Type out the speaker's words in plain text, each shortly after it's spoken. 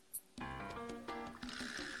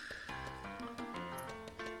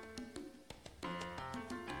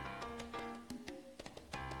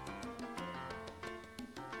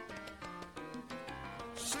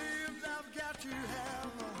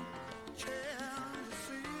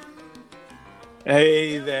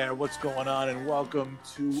Hey there, what's going on? And welcome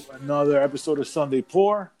to another episode of Sunday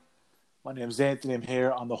Pour. My name's Anthony. I'm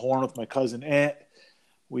here on the horn with my cousin Ant.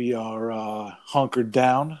 We are hunkered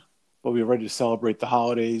down, but we're ready to celebrate the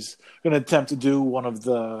holidays. We're going to attempt to do one of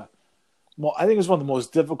the, well, I think it's one of the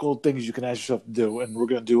most difficult things you can ask yourself to do. And we're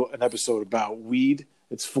going to do an episode about weed.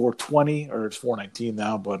 It's 420, or it's 419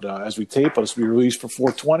 now, but as we tape, this will be released for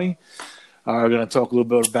 420. We're going to talk a little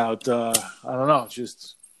bit about, I don't know,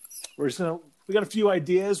 we got a few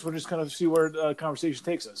ideas. We're just going to see where the conversation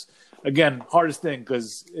takes us. Again, hardest thing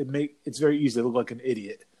because it's very easy to look like an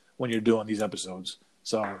idiot when you're doing these episodes.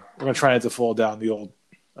 So we're going to try not to fall down the old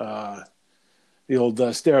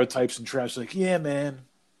stereotypes and traps. Like, yeah, man,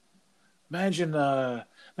 imagine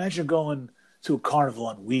going to a carnival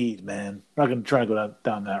on weed, man. We're not going to try to go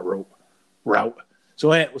down that route.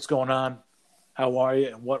 So, Ant, what's going on? How are you,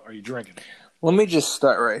 and what are you drinking? Let me just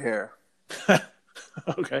start right here.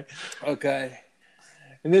 Okay.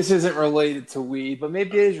 And this isn't related to weed, but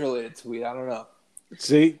maybe it is related to weed. I don't know.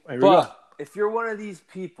 See? Here we go. If you're one of these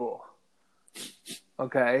people,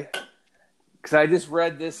 okay, because I just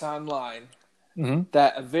read this online,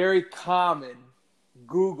 that a very common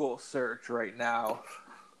Google search right now,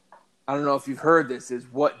 I don't know if you've heard this, is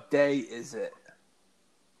what day is it?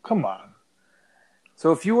 Come on.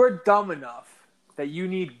 So if you are dumb enough that you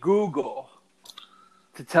need Google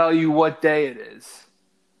to tell you what day it is,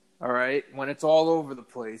 all right, when it's all over the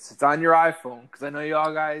place, it's on your iPhone, because I know you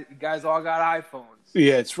guys all got iPhones.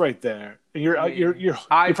 Yeah, it's right there. You're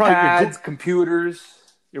iPads, computers.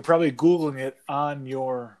 You're probably Googling it on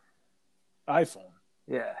your iPhone.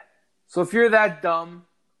 Yeah. So if you're that dumb,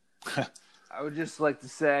 I would just like to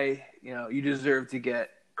say, you deserve to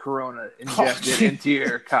get Corona injected into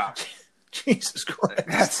your cock. Jesus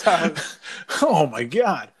Christ. Oh, my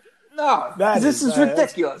God. No, this is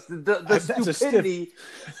ridiculous. The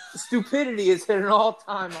stupidity is at an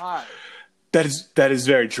all-time high. That is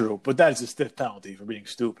very true, but that is a stiff penalty for being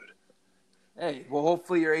stupid. Hey, well,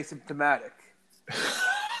 hopefully you're asymptomatic.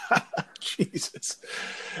 Jesus.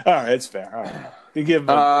 All right, it's fair. All right.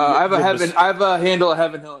 I have a handle of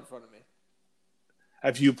Heaven Hill in front of me.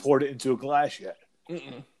 Have you poured it into a glass yet?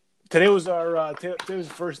 Mm-mm. Today was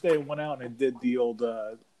the first day I went out and I did the old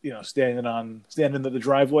standing in the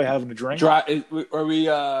driveway having a drink. Are we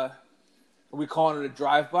calling it a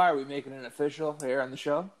drive-by? Are we making it official here on the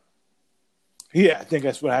show? Yeah, I think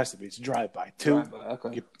that's what it has to be. It's a drive-by. Drive-by,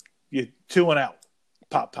 okay. You two and out,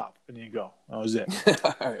 pop, and you go. That was it.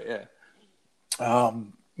 All right, yeah.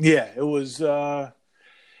 Yeah, it was.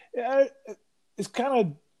 It's kind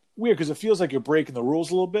of weird because it feels like you're breaking the rules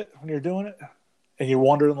a little bit when you're doing it. And you're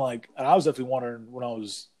wondering, and I was definitely wondering when I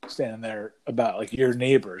was standing there about, your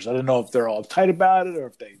neighbors. I don't know if they're all uptight about it or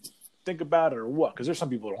if they think about it or what. Because there's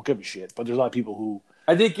some people who don't give a shit, but there's a lot of people who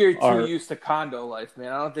I think you're too used to condo life,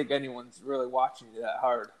 man. I don't think anyone's really watching you that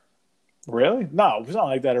hard. Really? No, it's not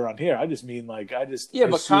like that around here. I just mean,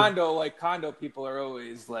 condo people are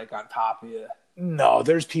always, on top of you. No,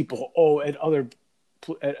 there's people,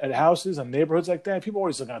 at houses and neighborhoods like that, people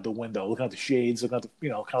always looking out the window, looking out the shades, looking out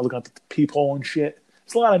looking out the peephole and shit.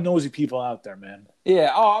 There's a lot of nosy people out there, man.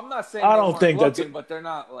 Yeah. Oh, I'm not saying but they're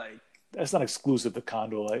not that's not exclusive to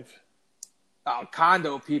condo life.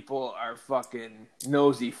 Condo people are fucking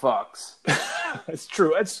nosy fucks. It's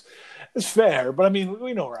true. It's fair, but I mean,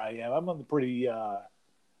 we know where I am. I'm pretty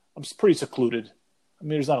secluded. I mean,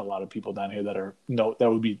 there's not a lot of people down here that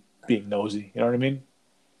would be being nosy. You know what I mean?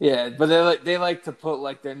 Yeah, but they like to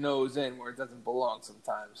put their nose in where it doesn't belong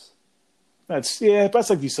sometimes. That's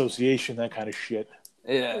like the association, that kind of shit.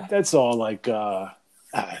 Yeah, that's all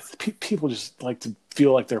people just like to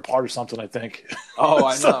feel like they're part of something. I think. Oh,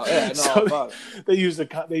 I know. Yeah, I know about it. They use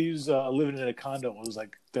living in a condo was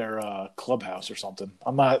like their clubhouse or something.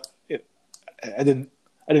 I didn't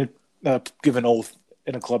give an oath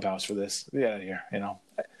in a clubhouse for this. Yeah, here, there are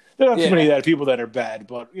not too many people that are bad,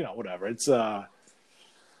 but whatever. It's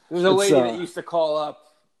There's a lady that used to call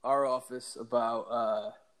up our office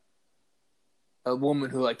about a woman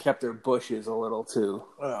who kept her bushes a little too.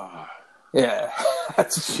 Yeah.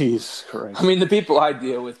 Jesus Christ. I mean, the people I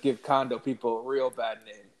deal with give condo people a real bad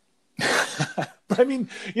name. But I mean,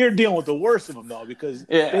 you're dealing with the worst of them though, because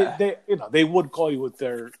they would call you with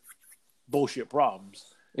their bullshit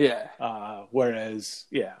problems. Yeah. Whereas,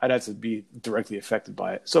 I'd have to be directly affected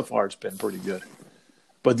by it. So far, it's been pretty good.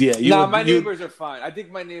 But my neighbors are fine. I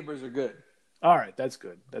think my neighbors are good. All right, that's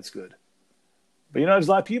good. But there's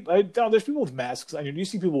a lot of people. There's people with masks. I mean, you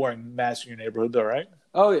see people wearing masks in your neighborhood, though, right?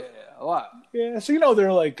 Oh yeah, a lot. Yeah, so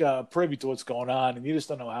they're privy to what's going on, and you just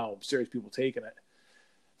don't know how serious people are taking it.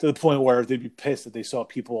 To the point where they'd be pissed that they saw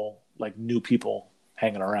people, new people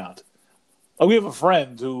hanging around. we have a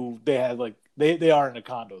friend who they had like they are in a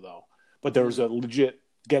condo though, but there was a legit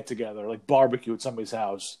get together, like barbecue at somebody's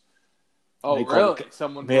house. Oh, really?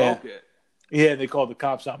 Someone broke it. Yeah, they called the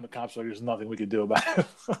cops out, and the cops were like, "There's nothing we could do about it."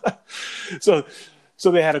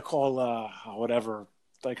 so they had to call whatever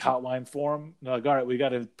like hotline for them. They're like, all right, we got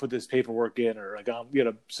to put this paperwork in, or like we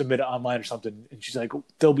got to submit it online or something. And she's like,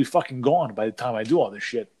 they'll be fucking gone by the time I do all this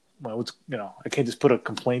shit. Well, I can't just put a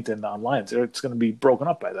complaint in online. It's going to be broken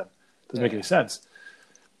up by then. Doesn't make any sense.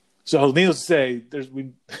 So needless to say, there's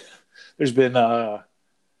been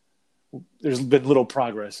little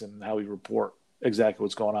progress in how we report exactly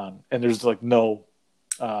what's going on, and there's like there's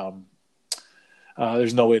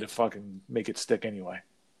no way to fucking make it stick anyway.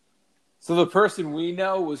 So the person we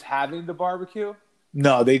know was having the barbecue?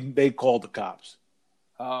 No, they called the cops.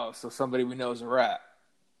 Oh, so somebody we know is a rat.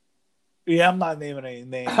 Yeah, I'm not naming any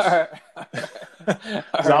names. All right.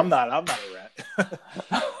 I'm not a rat.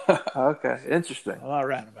 Okay, interesting. I'm not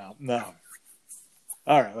ratting them out. No.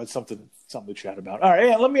 All right, that's something to chat about. All right,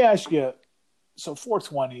 yeah, let me ask you. So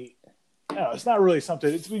 420, it's not really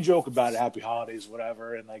something. We joke about it, happy holidays,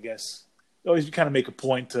 whatever, and I guess always kind of make a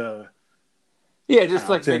point to. Yeah, just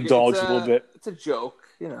like to indulge a little bit. It's a joke,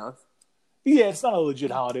 you know. Yeah, it's not a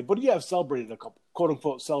legit holiday, but you have celebrated quote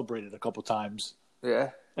unquote celebrated a couple times. Yeah.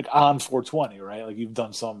 Like on 420, right? Like you've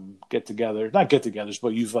done some not get-togethers,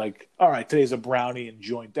 but you've like, all right, today's a brownie and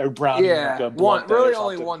joint, or brownie. Yeah, like a blunt really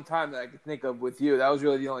only one time that I could think of with you. That was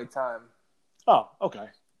really the only time. Oh, okay.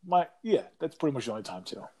 That's pretty much the only time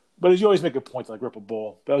too. But you always make a point to like rip a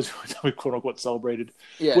bowl. That was the only time we quote unquote celebrated.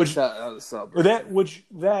 Yeah, that was celebrated.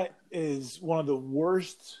 That is one of the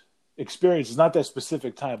worst experiences. Not that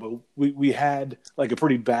specific time, but we had like a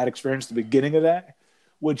pretty bad experience at the beginning of that,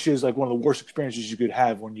 which is like one of the worst experiences you could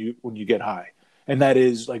have when you get high, and that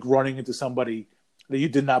is like running into somebody that you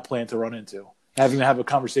did not plan to run into, having to have a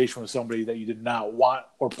conversation with somebody that you did not want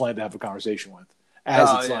or plan to have a conversation with.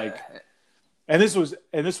 And this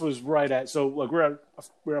was right at, so like we're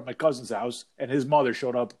at my cousin's house, and his mother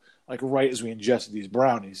showed up like right as we ingested these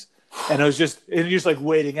brownies, and you're just like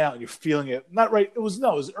waiting out, and you're feeling it. Not right. It was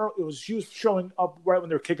early. She was showing up right when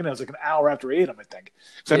they were kicking in. It was like an hour after I ate them, I think.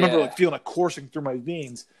 So I remember like feeling it coursing through my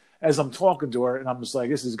veins as I'm talking to her, and I'm just like,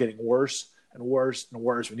 this is getting worse and worse and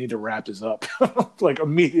worse. We need to wrap this up like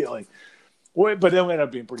immediately. But then it ended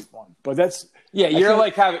up being pretty fun. But that's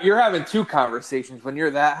you're having two conversations when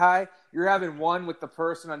you're that high. You're having one with the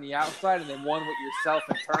person on the outside and then one with yourself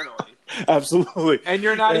internally. Absolutely. And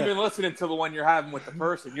you're not even listening to the one you're having with the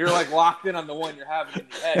person. You're like locked in on the one you're having in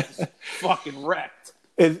your head, just fucking wrecked.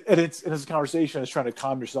 And it's a conversation. It's trying to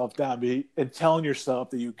calm yourself down and telling yourself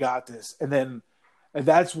that you got this. And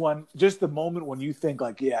that's when, just the moment when you think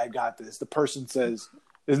like, yeah, I got this. The person says,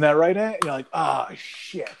 isn't that right, Ant? And you're like, oh,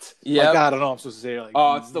 shit. Yeah. Like, I don't know what I'm supposed to say. Like,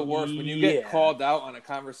 it's the worst. When you get called out on a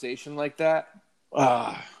conversation like that.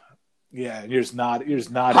 Yeah, you're just not.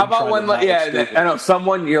 How about when, I know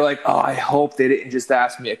someone. You're like, oh, I hope they didn't just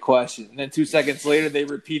ask me a question, and then 2 seconds later they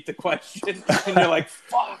repeat the question, and you're like,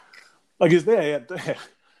 fuck. Like, is there?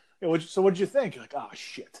 So what'd you think? You're like, oh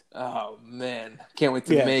shit. Oh man, can't wait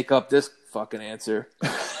to make up this fucking answer.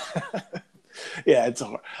 Yeah, it's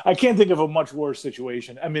hard. I can't think of a much worse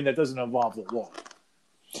situation. I mean, that doesn't involve the law.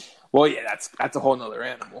 Well, yeah, that's a whole nother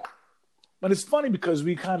animal. But it's funny because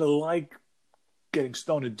we kind of like getting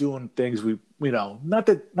stoned and doing things not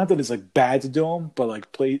that it's like bad to do them, but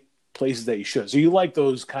like places that you should. So you like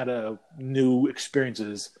those kind of new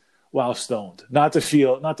experiences while stoned, not to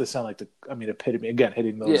sound like epitome again,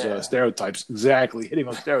 hitting those stereotypes, exactly hitting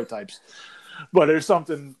those stereotypes. But there's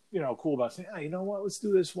something cool about saying, hey, you know what, let's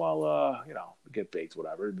do this while get baked,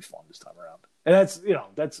 whatever. It'd be fun this time around. And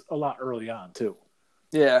that's a lot early on too.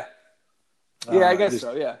 Yeah. Yeah, I guess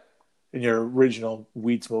so. Yeah. In your original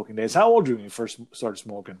weed smoking days. How old were you when you first started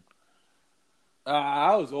smoking?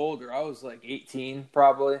 I was older. I was like 18,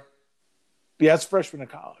 probably. Yeah, I was freshman in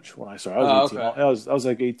college when I started. I was 18. Okay. I was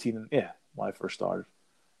like 18, when I first started.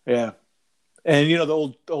 Yeah. And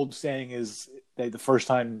the old saying is that the first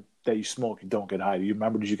time that you smoke, you don't get high. Do you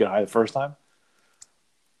remember? Did you get high the first time?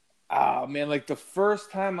 Oh man, like the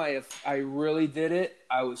first time I really did it,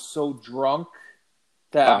 I was so drunk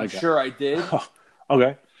that I'm sure I did.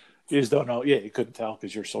 Okay. You just don't know. Yeah, you couldn't tell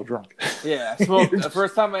because you're so drunk. Yeah, the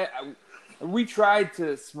first time we tried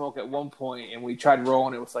to smoke at one point, and we tried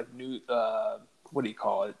rolling it with like new, what do you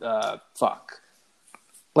call it?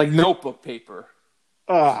 Like notebook paper.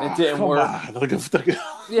 It didn't work.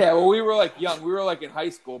 Yeah, well, we were like young. We were like in high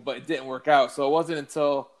school, but it didn't work out. So it wasn't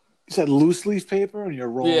until you said loose leaf paper and you're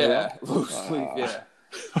rolling. Yeah, loose leaf. Yeah,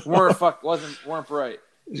 weren't right.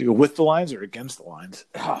 Is you go with the lines or against the lines?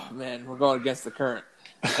 Oh man, we're going against the current.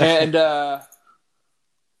 And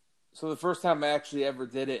so the first time I actually ever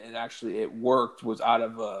did it, and actually it worked, was out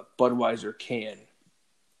of a Budweiser can.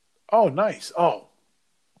 Oh, nice. Oh,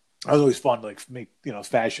 that was always fun to like make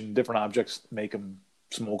fashion different objects, make them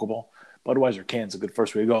smokable. Budweiser can's a good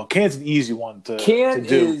first way to go. Can's an easy one to do. Can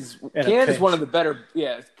is one of the better.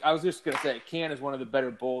 Yeah, I was just gonna say, can is one of the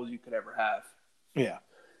better bowls you could ever have. Yeah,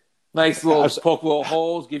 nice little poke little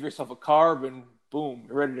holes, give yourself a carb, and boom,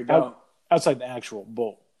 you're ready to go. Outside the actual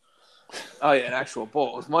bowl. Oh yeah, an actual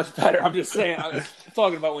bowl is much better. I'm just saying. I'm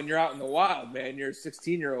talking about when you're out in the wild, man. You're a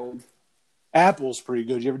 16-year-old. Apple's pretty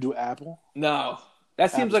good. You ever do apple? No,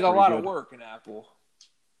 that seems like a lot of work in apple.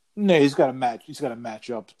 No, he's got to match. He's got to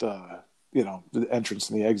match up the entrance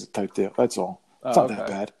and the exit type deal. That's all. It's not that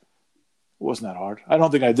bad. It wasn't that hard. I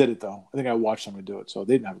don't think I did it though. I think I watched somebody do it, so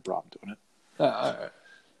they didn't have a problem doing it. Oh,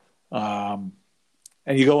 all right.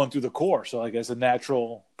 And you go in through the core, so like it's a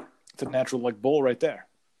natural like bowl right there.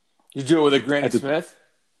 You do it with a Granny Smith?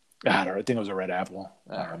 I think it was a red apple.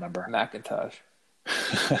 I don't remember. Macintosh.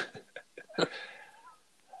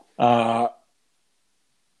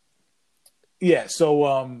 Yeah.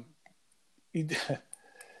 So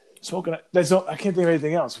smoking. I can't think of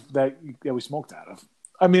anything else that we smoked out of.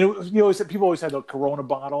 I mean, people always had a Corona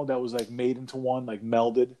bottle that was like made into one, like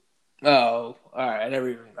melded. Oh, all right. I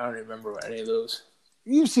don't remember any of those.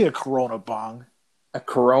 You've seen a Corona bong. A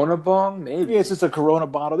Corona bong? Maybe. Yeah, it's just a Corona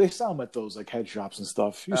bottle. They sell them at those like head shops and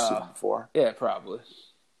stuff. You've seen them before. Yeah, probably.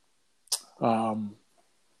 And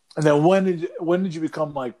then when did you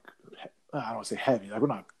become like, I don't want to say heavy. Like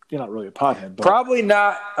you're not really a pothead, but probably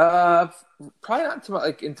not. Probably not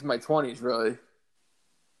into my 20s, really.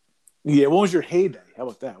 Yeah, when was your heyday? How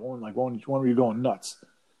about that? When were you going nuts?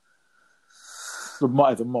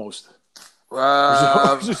 At the most. Or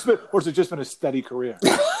has it just been a steady career?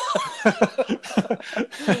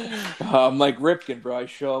 I'm like Ripken, bro. I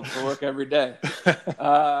show up for work every day.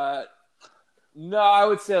 No, I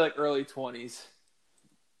would say like early 20s.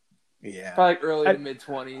 Yeah, probably like early to mid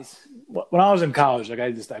 20s. When I was in college, like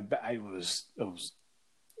it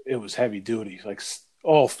was heavy duty. Like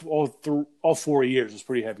all 4 years was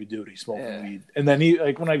pretty heavy duty smoking weed. And then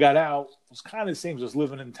like when I got out, it was kind of the same as just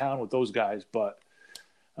living in town with those guys. But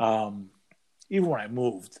even when I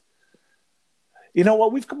moved, you know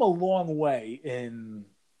what? We've come a long way in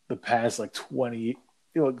the past like 20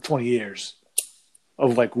 years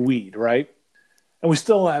of like weed, right? And we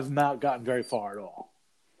still have not gotten very far at all.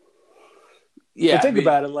 Yeah, but think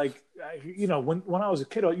about it. Like, when I was a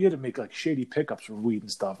kid, you had to make like shady pickups for weed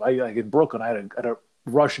and stuff. Like in Brooklyn, I had a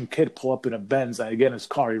Russian kid pull up in a Benz. I get in his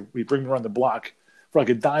car. He'd bring me around the block for like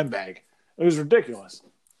a dime bag. It was ridiculous.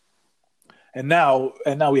 And now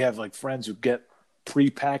we have like friends who get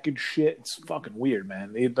prepackaged shit. It's fucking weird,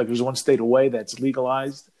 man. Like there's one state away that's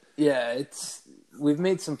legalized. Yeah, we've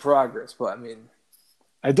made some progress, but I mean,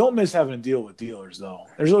 I don't miss having to deal with dealers though.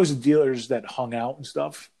 There's always the dealers that hung out and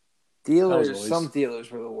stuff. Some dealers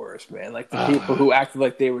were the worst, man. Like the people who acted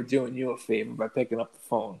like they were doing you a favor by picking up the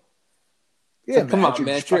phone. Yeah, man, come on,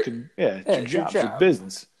 man. It's your job. It's your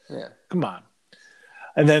business. Yeah, come on.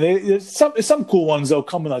 And then there's some cool ones though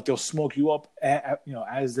coming like they'll smoke you up,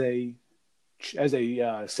 as they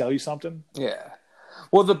sell you something. Yeah.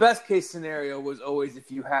 Well, the best case scenario was always if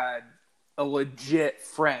you had a legit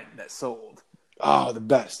friend that sold. Oh, the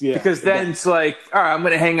best, yeah. Because then it's like, all right, I'm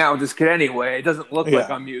going to hang out with this kid anyway. It doesn't look like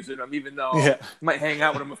I'm using him, even though I might hang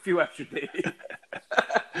out with him a few extra days.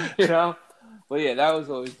 But yeah, that was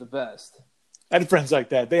always the best. I had friends like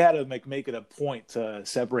that. They had to make it a point to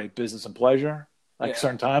separate business and pleasure. Like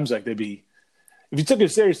certain times, like if you took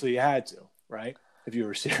it seriously, you had to, right? If you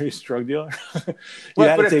were a serious drug dealer,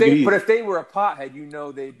 but if they were a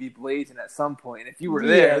pothead, they'd be blazing at some point. If you were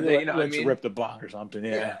there, let's rip the bong or something.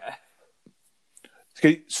 Yeah.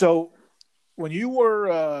 Okay, so when you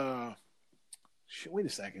were, wait a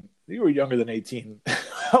second, you were younger than 18.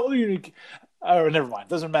 How old are you? Oh, never mind.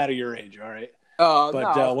 Doesn't matter your age. All right. Oh,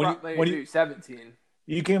 no. When you 17,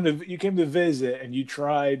 you came to visit and you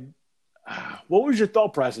tried. What was your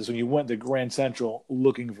thought process when you went to Grand Central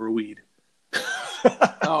looking for weed?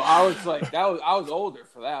 I was like, I was older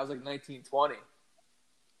for that. I was like 19, 20.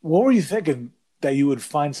 What were you thinking that you would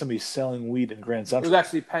find somebody selling weed in Grand Central? It was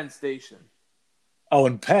actually Penn Station. Oh,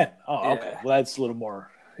 in Penn. Oh, okay. Well, that's a little more,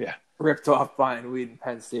 ripped off buying weed in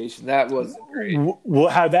Penn Station. That wasn't great.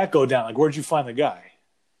 How'd that go down? Like, where'd you find the guy?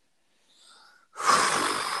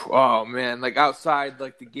 Oh, man. Like, outside,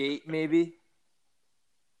 like, the gate, maybe?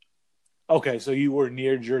 Okay, so you were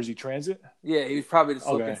near Jersey Transit? Yeah, he was probably just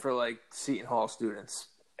looking for, like, Seton Hall students.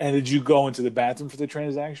 And did you go into the bathroom for the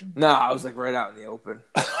transaction? No, I was like right out in the open.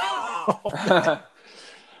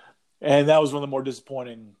 And that was one of the more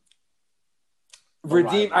disappointing.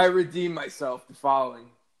 I redeemed myself the following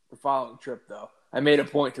trip, though. I made a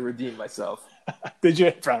point to redeem myself. Did you?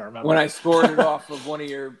 I'm trying to remember when I scored it off of one of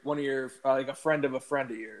your like a friend of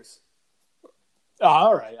yours. Oh,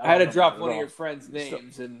 all right. I had to drop one of your friends'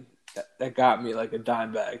 names, and that got me like a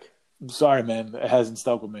dime bag. I'm sorry, man. It hasn't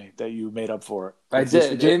stuck with me that you made up for it. I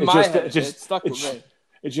did. In my head, it stuck with me.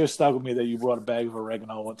 It just stuck with me that you brought a bag of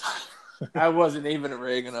oregano one time. I wasn't even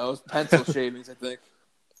oregano. It was pencil shavings, I think.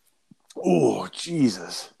 Oh,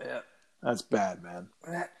 Jesus. Yeah. That's bad, man.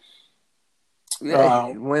 Yeah,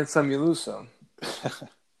 you win some, you lose some.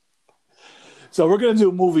 So we're going to do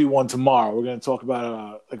a movie one tomorrow. We're going to talk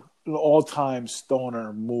about an all-time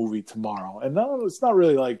stoner movie tomorrow. And no, it's not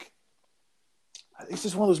really like... It's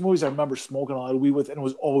just one of those movies I remember smoking a lot of weed with, and it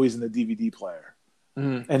was always in the DVD player.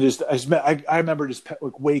 Mm. And I remember just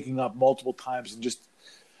like waking up multiple times, and just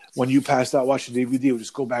when you passed out watching DVD, I would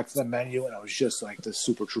just go back to the menu, and I was just like the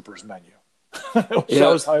Super Troopers menu. That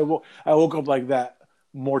was how I woke up like that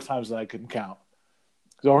more times than I couldn't count.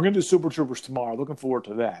 So we're going to do Super Troopers tomorrow. Looking forward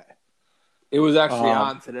to that. It was actually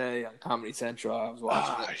on today on Comedy Central. I was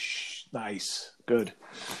watching it. Nice. Good.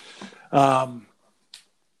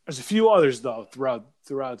 There's a few others, though, throughout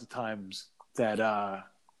the times that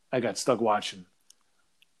I got stuck watching.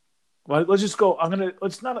 Well, let's just go. I'm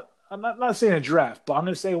not saying a draft, but I'm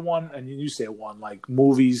going to say one, and you say one, like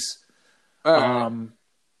movies.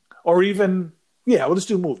 Or even, we'll just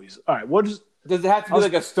do movies. All right, does it have to be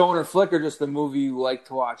like a stoner flick or just a movie you like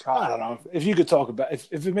to watch? I don't know. If you could talk about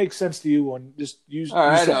if it makes sense to you, and just use. All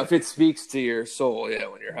right, I know if it speaks to your soul,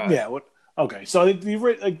 when you're high. Yeah. Okay. So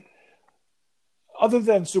like, other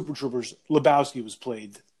than Super Troopers, Lebowski was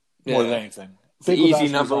played more than anything. It's an easy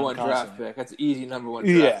number one draft pick. That's an easy number one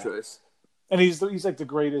draft choice. And he's like the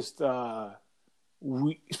greatest.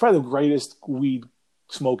 He's probably the greatest weed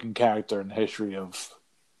smoking character in the history of.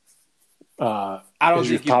 I don't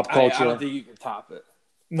think you can top it.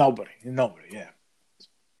 Nobody.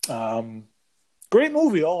 Yeah. Great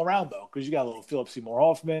movie all around though, because you got a little Philip Seymour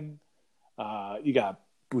Hoffman, you got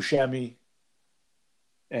Buscemi,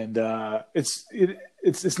 and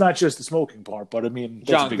it's not just the smoking part, but I mean that's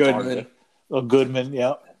John a big Goodman. part of it. Goodman,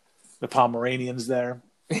 yeah, the Pomeranians there.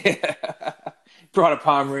 Yeah. Brought a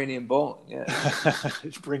Pomeranian bowling. Yeah,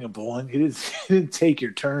 just bring a bowling. He didn't take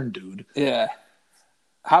your turn, dude. Yeah.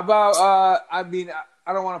 How about, I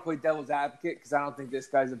don't want to play devil's advocate because I don't think this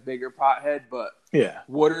guy's a bigger pothead, but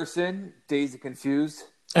Wooderson, Dazed and Confused.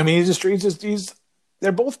 I mean,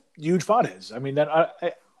 they're both huge potheads. I mean,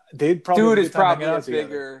 they'd probably... Dude is probably a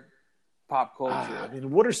bigger pop culture.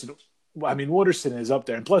 Wooderson is up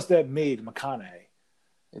there. And plus that made McConaughey.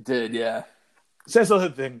 It did, yeah. So that's the other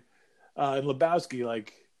thing. In Lebowski,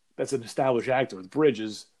 like, that's an established actor with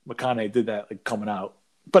Bridges. McConaughey did that, like, coming out.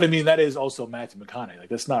 But I mean, that is also Matthew McConaughey. Like,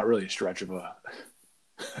 that's not really a stretch of a.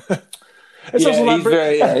 He's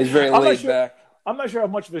very laid back. I'm not sure how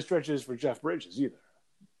much of a stretch it is for Jeff Bridges either.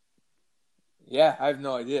 Yeah, I have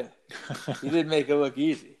no idea. He did make it look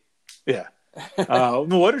easy. Yeah,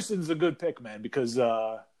 Wooderson's a good pick, man, because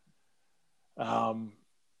I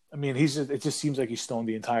mean, it just seems like he's stoned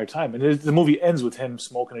the entire time, and the movie ends with him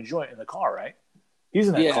smoking a joint in the car, right? He's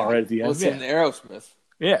in that car right at the end. Well, it's in Aerosmith.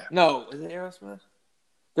 Yeah. No, is it Aerosmith?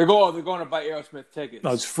 They're going to buy Aerosmith tickets.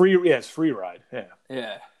 No, it's free. Yeah, it's free ride. Yeah.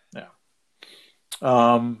 Yeah. Yeah.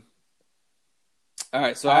 All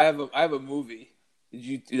right, so I have a movie.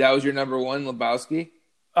 That was your number one, Lebowski?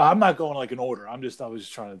 I'm not going like in order. I was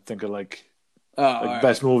just trying to think of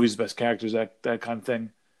best movies, best characters, that kind of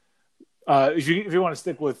thing. If you want to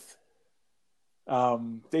stick with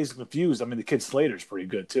Dazed and Confused, I mean the kid Slater's pretty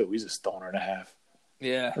good too. He's a stoner and a half.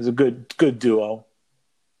 Yeah, it's a good duo.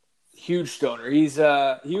 Huge stoner. He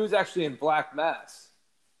was actually in Black Mass.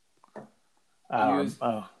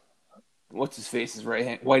 What's his face? His right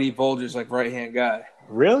hand. Whitey Bulger's like right hand guy.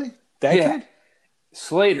 Really? That kid?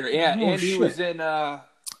 Slater. Yeah, and he was in.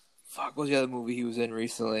 What was the other movie he was in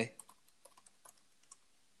recently?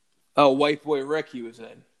 Oh, White Boy Rick. He was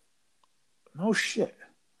in. No shit.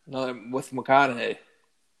 No, with McConaughey.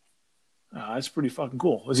 That's pretty fucking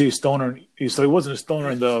cool. Was he a stoner? So he wasn't a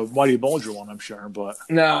stoner in the Whitey Bulger one, I'm sure, but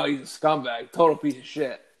no, he's a scumbag, total piece of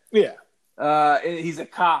shit. Yeah. And he's a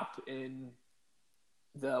cop in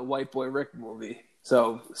the White Boy Rick movie,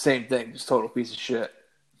 so same thing, just total piece of shit.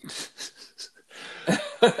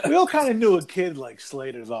 We all kind of knew a kid like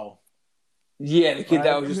Slater, though. Yeah, the kid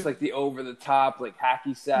that was just like the over the top, like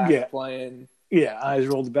hacky sack playing. Yeah, eyes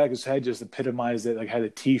rolled back his head, just epitomized it. Like had a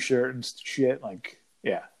T-shirt and shit. Like,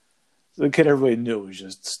 yeah. The kid everybody knew was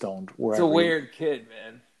just stoned. It's a weird kid,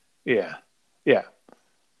 man. Yeah, yeah.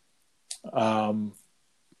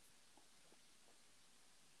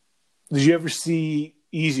 Did you ever see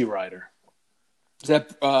Easy Rider? Is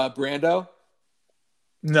that Brando?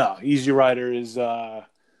 No, Easy Rider is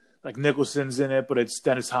like Nicholson's in it, but it's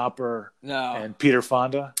Dennis Hopper and Peter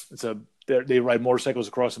Fonda. They ride motorcycles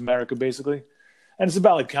across America, basically, and it's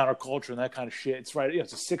about like counterculture and that kind of shit. It's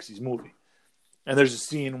it's a '60s movie, and there's a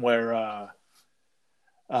scene where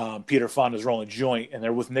Peter Fonda's rolling a joint, and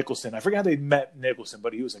they're with Nicholson. I forget how they met Nicholson,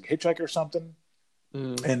 but he was like a hitchhiker or something,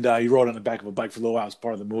 and he rode on the back of a bike for a little while as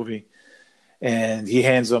part of the movie, and he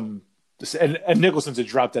hands him this, and Nicholson's a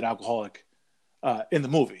drop-dead alcoholic in the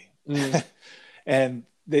movie, and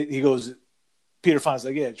he goes, Peter Fonda's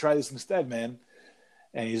like, yeah, try this instead, man.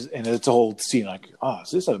 And it's a whole scene like,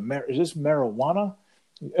 is this marijuana?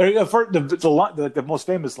 The most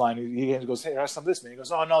famous line, he goes, hey, have some of this, man. He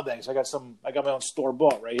goes, oh, no, thanks. I got my own store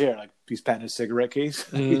bought right here. Like, he's patting his cigarette case.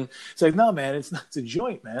 It's like, no, man, it's a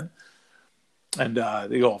joint, man. And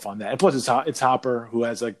they go off on that. And plus, it's Hopper, who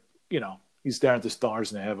has he's staring at the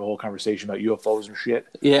stars, and they have a whole conversation about UFOs and shit.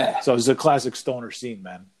 Yeah. So it's a classic stoner scene,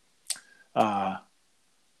 man.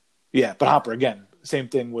 Yeah, but Hopper, again, same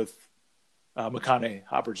thing with McConaughey.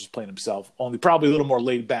 Hopper just playing himself, only probably a little more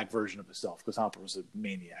laid back version of himself, because Hopper was a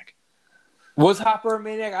maniac. Was Hopper a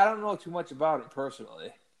maniac? I don't know too much about him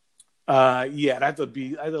personally. Yeah, I'd have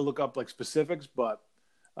to look up like specifics, but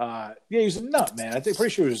yeah, he's a nut, man. I'm pretty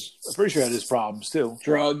sure he had his problems too.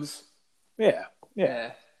 Drugs. Yeah.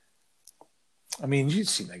 I mean, you've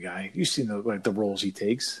seen that guy. You've seen the roles he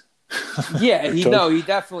takes. Yeah, he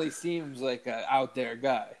definitely seems like an out there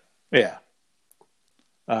guy. Yeah.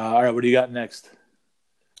 All right, what do you got next?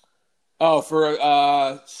 Oh, for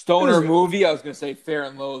a stoner movie, I was going to say Fear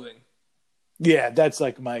and Loathing. Yeah, that's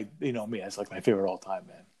like me. That's like my favorite all time,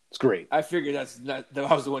 man. It's great. I figured that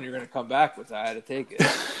was the one you were going to come back with. I had to take it.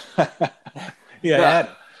 Yeah, I had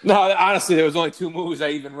it. No, honestly, there was only two movies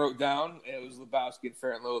I even wrote down. It was Lebowski and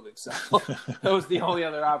Fear and Loathing, so that was the only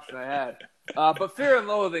other option I had. But Fear and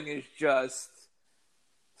Loathing is just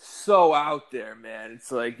so out there, man.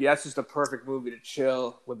 It's like, that's just a perfect movie to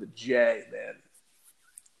chill with a J, man.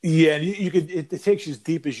 Yeah, and you could. It takes you as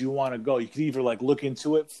deep as you want to go. You could either like look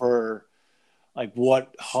into it for like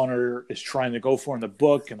what Hunter is trying to go for in the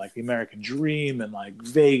book, and like the American Dream, and like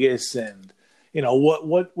Vegas, and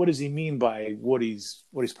what does he mean by what he's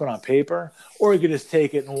put on paper, or you could just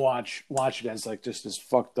take it and watch it as like just this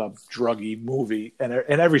fucked up druggy movie, and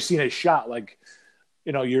every scene is shot like,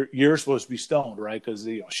 you're supposed to be stoned, right? Because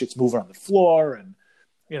shit's moving on the floor, and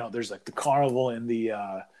there's like the carnival in the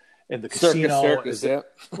casino, circus, yeah.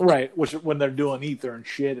 Right? Which when they're doing ether and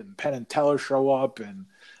shit, and Penn and Teller show up, and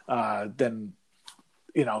then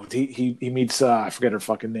he meets I forget her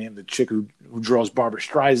fucking name, the chick who draws Barbara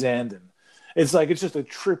Streisand, and it's just a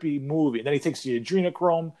trippy movie. And then he takes the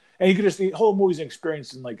adrenochrome, and you could just the whole movie's an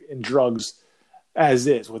experience in drugs as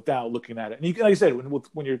is without looking at it. And like I said,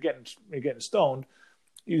 when you're getting stoned,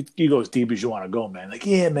 you go as deep as you want to go, man. Like,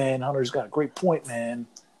 yeah, man, Hunter's got a great point, man.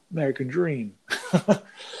 American Dream.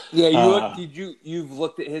 Yeah, you've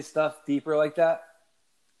looked at his stuff deeper like that?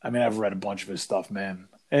 I mean, I've read a bunch of his stuff, man.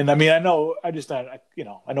 And I mean, I know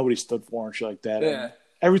what he stood for and shit like that. Yeah. And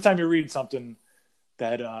every time you read something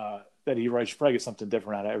that he writes, you probably get something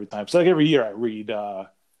different out of it every time. So like every year I read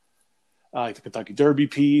like the Kentucky Derby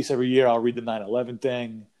piece. Every year I'll read the 9/11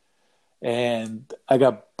 thing. And I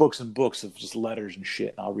got books and books of just letters and shit,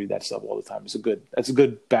 and I'll read that stuff all the time. That's a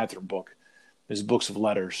good bathroom book. There's books of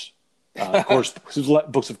letters,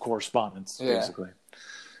 books of correspondence, basically.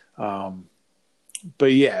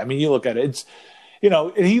 But yeah, I mean, you look at it, it's,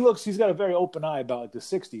 and he's got a very open eye about like the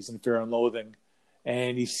 '60s and Fear and Loathing,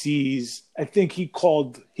 and he sees. I think he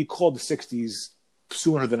called the '60s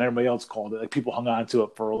sooner than everybody else called it. Like people hung on to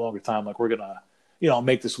it for a longer time. Like, we're gonna,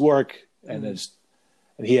 make this work, and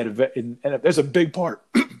and he had and there's a big part,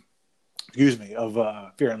 excuse me, of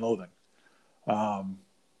Fear and Loathing.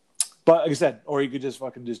 But like I said, or you could just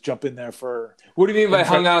fucking just jump in there for. What do you mean by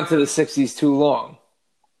hung on to the '60s too long?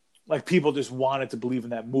 Like people just wanted to believe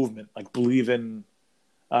in that movement, like believe in,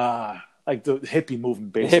 like the hippie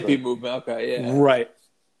movement, basically. The hippie movement, okay, yeah, right,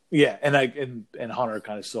 yeah, and Hunter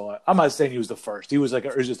kind of saw it. I'm not saying he was the first. He was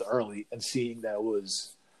just early and seeing that it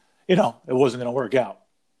was, it wasn't going to work out.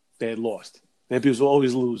 They had lost. The hippies will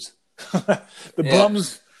always lose. The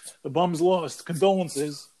bums lost.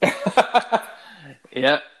 Condolences.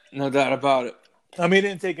 Yeah. No doubt about it. I mean, he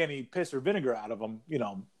didn't take any piss or vinegar out of him, I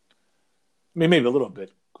mean, maybe a little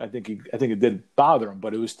bit. I think it did bother him,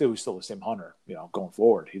 but it was still the same Hunter, going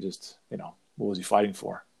forward. He just, what was he fighting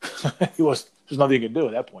for? There's nothing you can do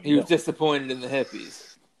at that point. He was disappointed in the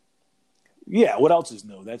hippies. Yeah, what else is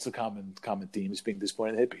new? That's a common theme, is being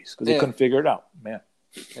disappointed in the hippies because they couldn't figure it out, man.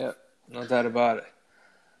 Yeah, no doubt about it.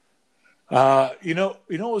 You know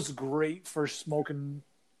it was great for smoking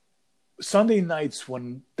Sunday nights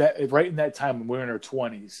right in that time when we were in our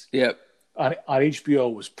 20s. Yep. On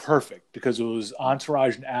HBO was perfect because it was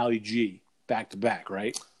Entourage and Ali G back to back,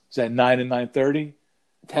 right? Is that 9 and 9:30?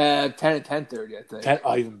 10 and 10:30, I think. 10,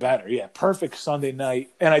 even better, yeah. Perfect Sunday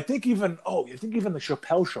night, and I think even the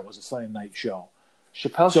Chappelle Show was a Sunday night show.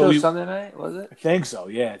 Chappelle Show Sunday night, was it? I think so.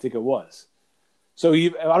 Yeah, I think it was. So I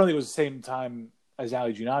don't think it was the same time as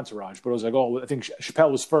Ali G and Entourage, but it was like, I think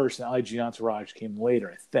Chappelle was first, and Ali G and Entourage came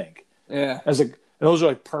later. I think. Yeah. I was like, those are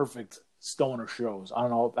like perfect stoner shows. I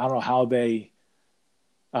don't know how they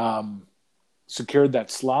secured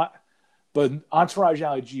that slot, but Entourage and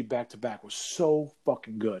Ali G back to back was so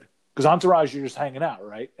fucking good. Because Entourage, you're just hanging out,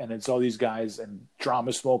 right? And it's all these guys and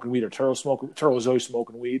Drama smoking weed, or Turtle was always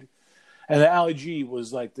smoking weed. And the Ali G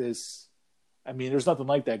was like this. I mean, there's nothing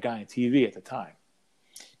like that guy on TV at the time.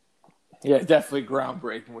 Yeah, definitely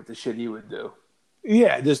groundbreaking with the shit he would do.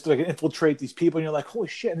 Yeah, just like infiltrate these people, and you're like, holy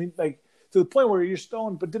shit. And like, to the point where you're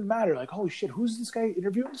stoned, but it didn't matter. Like, holy shit, who's this guy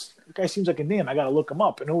interviewing? The guy seems like a name. I got to look him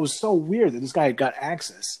up. And it was so weird that this guy got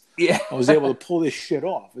access. Yeah. I was able to pull this shit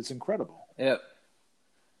off. It's incredible. Yep.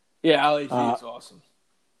 Yeah, Ali G is awesome.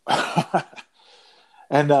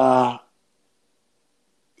 And,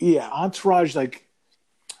 yeah, Entourage, like,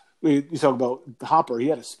 you talk about Hopper, he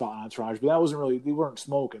had a spot on Entourage, but that wasn't really, they weren't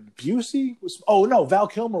smoking. Busey was, Val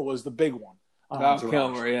Kilmer was the big one. Val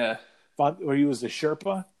Kilmer, yeah. Where he was the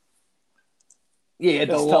Sherpa. Yeah, he had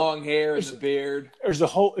the long hair and the beard. There's a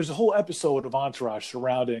whole episode of Entourage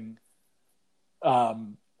surrounding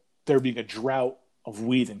there being a drought of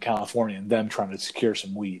weed in California and them trying to secure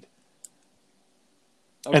some weed.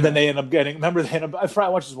 Okay. And then they end up getting. I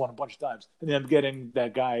probably watched this one a bunch of times. And they end up getting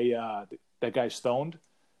that guy stoned.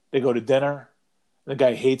 They go to dinner. The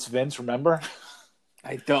guy hates Vince. Remember?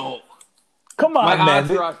 I don't. Come on, man. My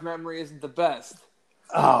Entourage memory isn't the best.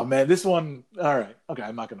 Oh man, this one. All right, okay.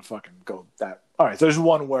 I'm not gonna fucking go that. All right, so there's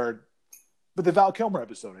one word, but the Val Kilmer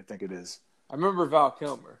episode, I think it is. I remember Val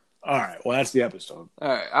Kilmer. All right, well that's the episode. All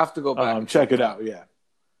right, I have to go back. Check it out, yeah.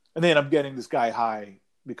 And then I'm getting this guy high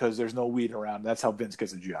because there's no weed around. That's how Vince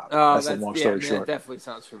gets a job. Oh, that's a long story short. That definitely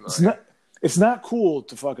sounds familiar. It's not cool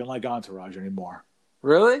to fucking like Entourage anymore.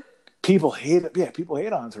 Really? People hate it. Yeah, people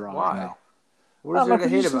hate Entourage. Why? Now. What is there to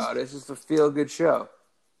hate about it? It's just a feel-good show.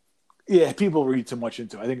 Yeah, people read too much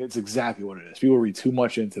into it. I think it's exactly what it is. People read too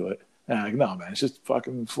much into it. And I'm like, no, man, it's just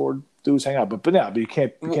fucking four dudes hang out. But you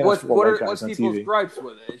can't what's people's gripes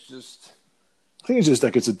with it? It's just... I think it's just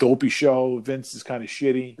like it's a dopey show. Vince is kind of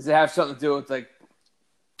shitty. Does it have something to do with like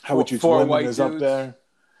how would you four white is dudes? Up there?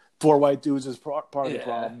 4 white dudes is part of the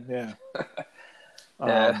problem. Yeah.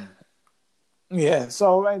 Yeah.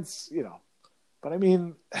 So it's but I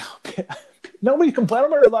mean, nobody complained. I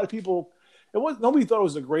remember a lot of people. Nobody thought it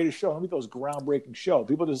was the greatest show. Nobody thought it was a groundbreaking show.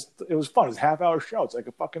 It was fun. It was a half-hour show. It's like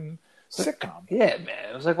a fucking sitcom. Yeah, man.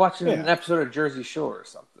 It was like watching an episode of Jersey Shore or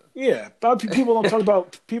something. Yeah, but people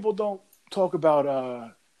don't talk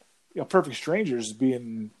about Perfect Strangers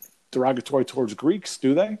being derogatory towards Greeks,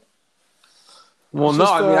 do they? Well, no.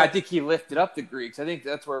 I mean, I think he lifted up the Greeks. I think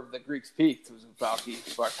that's where the Greeks peaked. It was Valky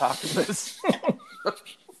Spartacus.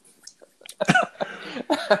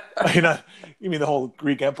 You mean the whole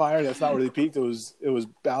Greek Empire? That's not where they peaked. It was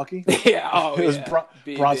Balky. Yeah, it was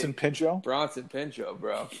Bronson Pinchot. Bronson Pinchot,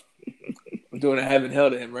 bro. I'm doing a Heaven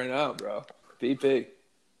Hill to him right now, bro. BP.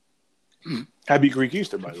 Happy Greek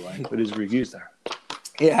Easter, by the way. It is Greek Easter.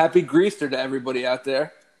 Yeah, happy Greaster to everybody out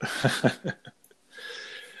there.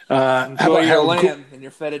 Enjoy your lamb and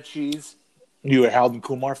your feta cheese. You a Harold and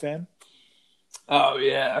Kumar fan? Oh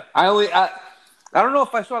yeah. I don't know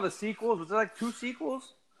if I saw the sequels. Was there like 2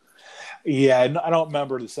 sequels? Yeah, I don't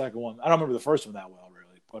remember the second one. I don't remember the first one that well,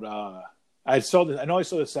 really. But I know I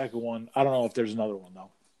saw the second one. I don't know if there's another one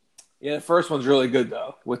though. Yeah, the first one's really good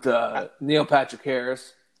though, with Neil Patrick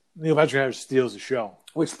Harris. Neil Patrick Harris steals the show,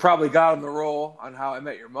 which probably got him the role on How I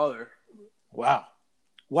Met Your Mother. Wow,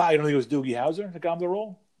 you don't think it was Doogie Howser that got him the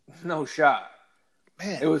role? No shot.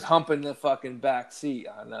 Man, it was humping the fucking back seat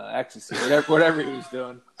on Ecstasy, whatever he was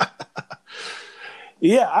doing.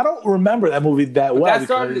 Yeah, I don't remember that movie that well. That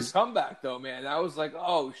started his comeback, though, man. I was like,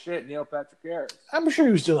 oh, shit, Neil Patrick Harris. I'm sure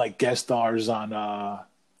he was doing, like, guest stars on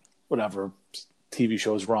whatever TV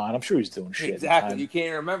shows were on. I'm sure he was doing shit. Exactly. You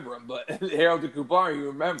can't remember him, but Harold and Kumar, you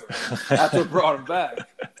remember. That's what brought him back.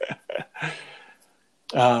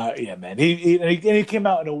 Yeah, man. He came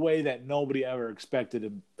out in a way that nobody ever expected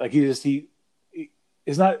him. Like, his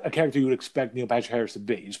he's not a character you would expect Neil Patrick Harris to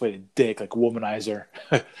be. He just played a dick, like a womanizer,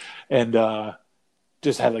 and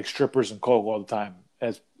just had like strippers and coke all the time.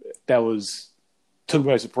 Took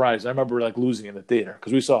me by surprise. I remember like losing in the theater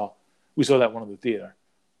because we saw that one in the theater.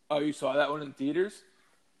 Oh, you saw that one in theaters?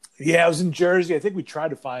 Yeah, I was in Jersey. I think we tried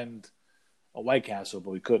to find a White Castle,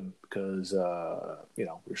 but we couldn't because we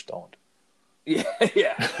were stoned. Yeah,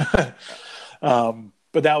 yeah.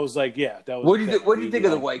 But that was like, yeah, that was. What do you think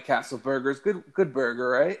of the White Castle burgers? Good burger,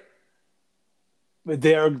 right? But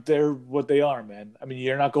they're what they are, man. I mean,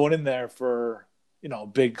 you're not going in there for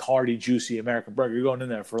big, hearty, juicy American burger. You're going in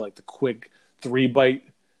there for like the quick 3-bite,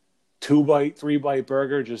 2-bite, 3-bite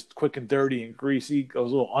burger, just quick and dirty and greasy.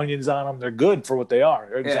 Those little onions on them. They're good for what they are.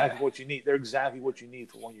 They're exactly what you need. They're exactly what you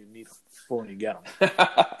need for when you need them. For when you get them.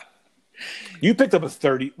 You picked up a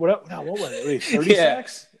 30. What was it? 30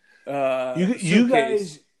 sacks? You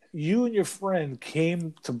guys, you and your friend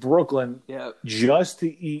came to Brooklyn just to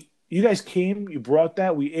eat. You guys came, you brought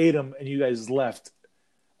that, we ate them, and you guys left.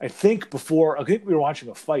 I think we were watching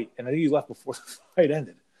a fight, and I think you left before the fight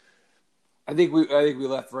ended. I think we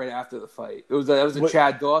left right after the fight. That was a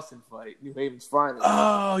Chad Dawson fight. New Haven's finally.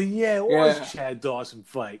 Oh yeah, it was a Chad Dawson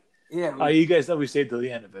fight. Yeah, you guys thought we stayed till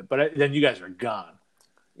the end of it, but then you guys were gone.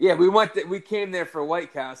 Yeah, we came there for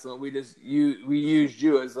White Castle, and we used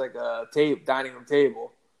you as like a dining room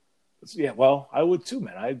table. Yeah, well, I would too,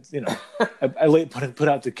 man. I put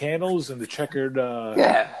out the candles and the checkered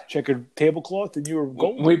tablecloth, and you were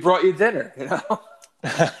golden. We brought you dinner,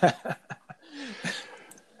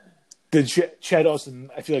 Did Chad Dawson?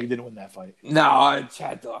 I feel like he didn't win that fight. No,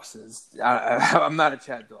 Chad Dawson's. I'm not a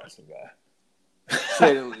Chad Dawson guy, to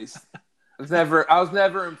say the least. I was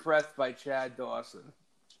never impressed by Chad Dawson.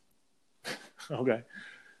 Okay,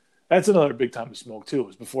 that's another big time to smoke too. It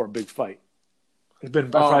was before a big fight. I've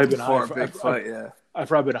probably been high for a big fight. Yeah, I've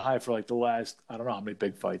probably been high for like the last I don't know how many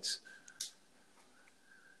big fights.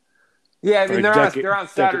 Yeah, I mean they're on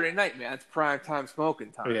Saturday night, man. It's prime time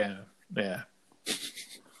smoking time. Yeah.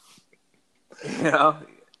 I'm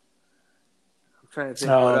trying to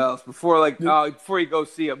think what else before you go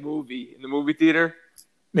see a movie in the movie theater.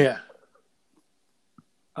 Yeah,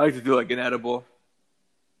 I like to do like an edible.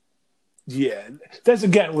 Yeah, that's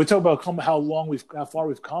again. We talk about how far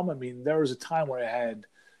we've come. I mean, there was a time where I had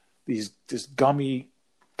these gummy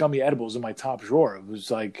edibles in my top drawer. It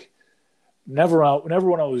was like whenever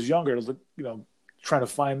when I was younger, trying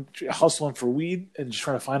to hustling for weed and just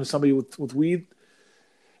trying to find somebody with weed.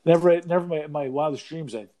 Never in my wildest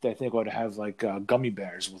dreams I think I would have like gummy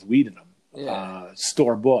bears with weed in them. Yeah.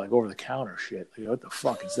 Store bought, like over the counter shit. Like, what the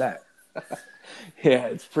fuck is that? Yeah,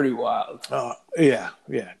 it's pretty wild. Yeah,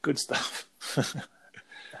 good stuff.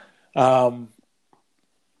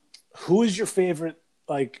 Who's your favorite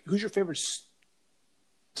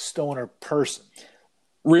stoner person?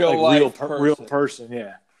 Real person,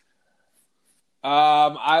 yeah.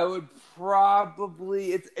 I would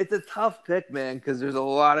probably it's a tough pick, man, because there's a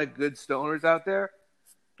lot of good stoners out there.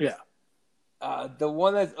 Yeah. The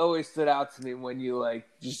one that's always stood out to me when you like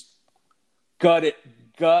just gut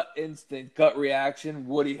instinct, gut reaction,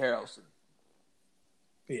 Woody Harrelson.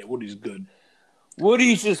 Yeah, Woody's good.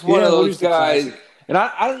 Woody's just one of those guys. And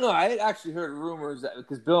I don't know. I had actually heard rumors that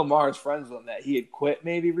because Bill Maher's friends with him that he had quit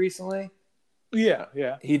maybe recently. Yeah.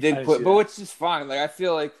 He did quit, but which is fine. Like I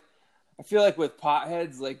feel like with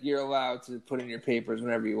potheads, like you're allowed to put in your papers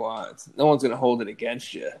whenever you want. No one's gonna hold it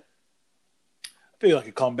against you. I feel like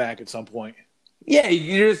it come back at some point. Yeah,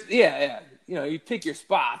 you just you pick your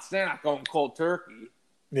spots. They're not going cold turkey.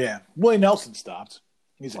 Yeah, Willie Nelson stopped.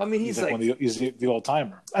 He's the old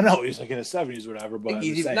timer. I know he's like in his 70s or whatever, but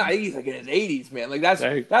he's like in his 80s, man. Like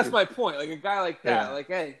that's my point. Like a guy like that, like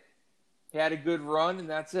hey, he had a good run and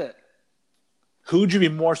that's it. Who'd you be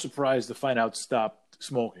more surprised to find out stopped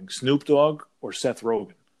smoking, Snoop Dogg or Seth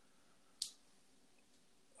Rogen?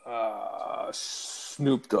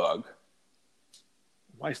 Snoop Dogg.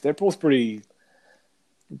 Why? They're both pretty.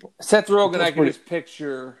 Seth Rogen, I can just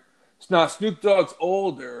picture. No, Snoop Dogg's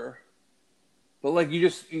older, but like you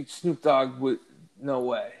Snoop Dogg would no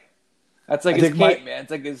way. That's like his cape, man. It's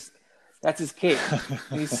like that's his cape.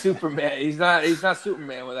 He's Superman. He's not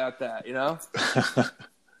Superman without that, you know.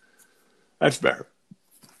 That's fair.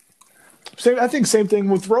 I think same thing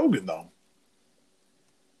with Rogen though.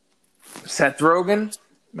 Seth Rogen,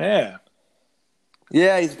 man.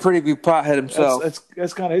 Yeah, he's a pretty big pothead himself.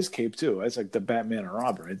 That's kind of his cape too. That's like the Batman and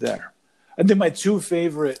Robin right there. I think my two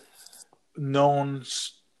favorite known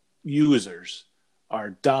users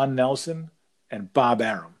are Don Nelson and Bob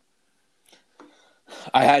Arum.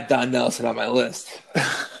 I had Don Nelson on my list.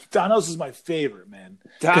 Don Nelson's my favorite, man.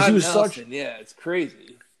 Don Nelson, yeah, it's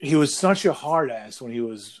crazy. he was such a hard ass when he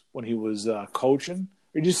was coaching.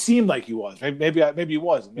 It just seemed like he was. Maybe he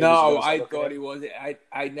wasn't. Maybe no, I thought he was.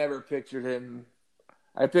 I never pictured him.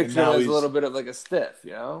 I pictured him as a little bit of like a stiff,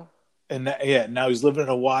 you know. And now he's living in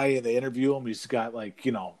Hawaii, and they interview him. He's got like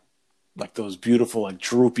like those beautiful like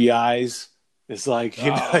droopy eyes. It's like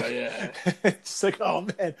yeah. It's like, oh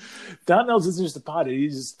man, Don Nelson's just a pothead.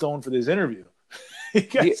 He's just stoned for this interview.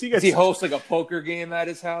 he hosts like a poker game at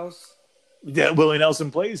his house. Yeah, Willie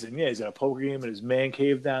Nelson plays in. Yeah, he's got a poker game in his man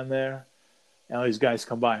cave down there. And all these guys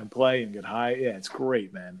come by and play and get high. Yeah, it's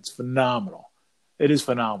great, man. It's phenomenal. It is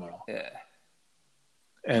phenomenal. Yeah.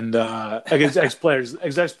 And ex-players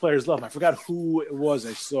love him. I forgot who it was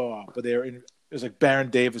I saw, but it was like Baron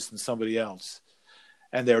Davis and somebody else.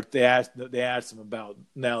 And they asked him about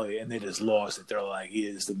Nelly, and they just lost it. They're like, he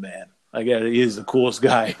is the man. Like, yeah, he is the coolest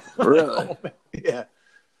guy. Really? Oh, yeah.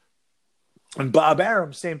 And Bob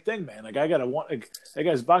Arum, same thing, man. Like that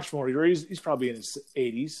guy's box promoter. He's probably in his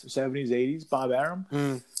 80s, 70s, 80s. Bob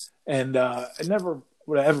Arum, and I never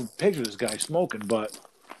would have ever pictured this guy smoking, but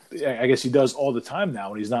I guess he does all the time now.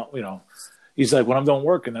 When he's not, he's like, when I'm done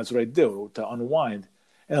working, that's what I do to unwind.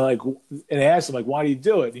 And I asked him like, why do you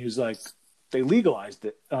do it? And he was like, they legalized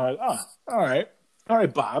it. And I'm like, oh, all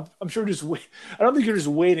right, Bob. I'm sure I don't think you're just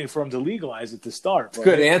waiting for him to legalize it to start.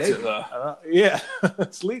 Good answer, though. Yeah,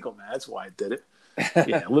 it's legal, man. That's why I did it.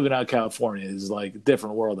 Yeah, living out in California is like a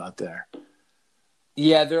different world out there.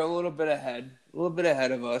 Yeah, they're a little bit ahead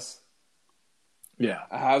of us. Yeah.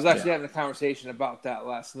 I was actually having a conversation about that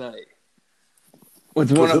last night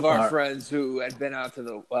with one of our friends who had been out to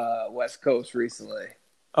the West Coast recently.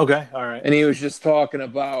 Okay, all right. And he was just talking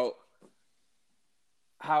about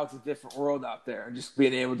how it's a different world out there, and just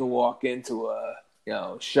being able to walk into a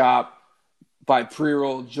shop, buy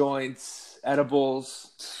pre-rolled joints,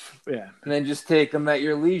 edibles, and then just take them at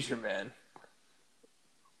your leisure, man.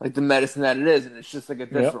 Like the medicine that it is, and it's just like a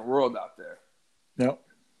different world out there. Yep.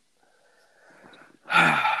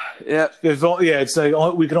 Yep. It's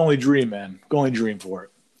like we can only dream, man. Can only dream for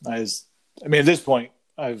it. At this point,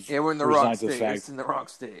 we're in the wrong state. It's in the wrong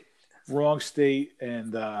state. Wrong state,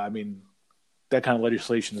 and that kind of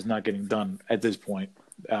legislation is not getting done at this point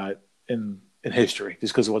in history,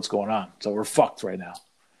 just because of what's going on. So we're fucked right now.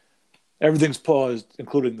 Everything's paused,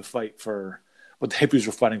 including the fight for what the hippies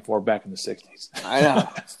were fighting for back in the 60s. I know.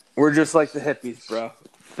 We're just like the hippies, bro.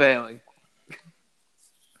 Failing.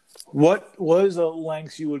 What was the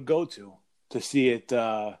lengths you would go to see it?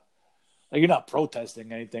 Like you're not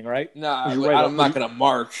protesting anything, right? No, I'm not going to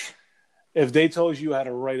march. If they told you how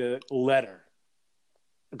to write a letter,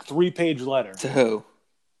 a 3-page letter. To who?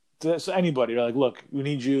 To anybody. You're like, look, we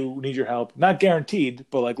need your help. Not guaranteed,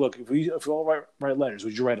 but like, look, if we all write letters,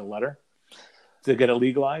 would you write a letter to get it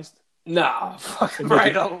legalized? No, fucking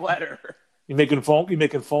write a letter. You making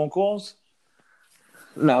phone calls?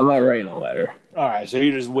 No, I'm not writing a letter. All right, so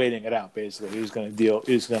you're just waiting it out, basically. He's gonna deal.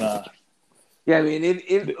 He's gonna. Yeah, I mean,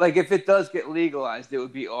 if it does get legalized, it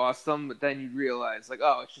would be awesome. But then you realize, like,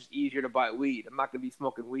 oh, it's just easier to buy weed. I'm not gonna be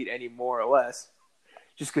smoking weed any more or less.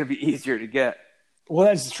 It's just gonna be easier to get. Well,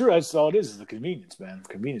 that's true. That's all it is the convenience, man.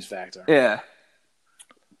 Convenience factor. Yeah.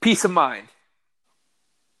 Peace of mind.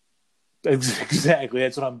 Exactly.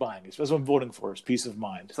 That's what I'm buying. That's what I'm voting for. Is peace of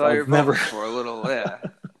mind. That's all you're voting for. A little, yeah.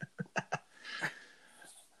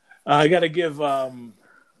 I got to give, I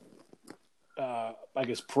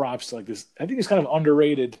guess, props to like this. I think he's kind of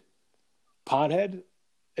underrated pothead.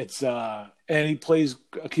 It's and he played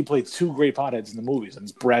 2 great potheads in the movies, and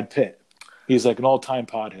it's Brad Pitt. He's like an all-time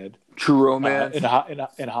pothead. True Romance in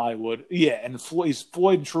Hollywood. Yeah, and he's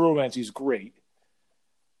Floyd in True Romance. He's great.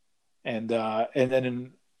 And then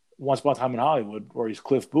in Once Upon a Time in Hollywood, where he's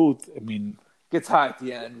Cliff Booth. I mean, gets high at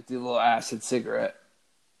the end with the little acid cigarette.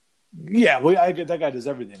 Yeah, well, that guy does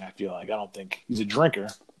everything. I feel like I don't think he's a drinker.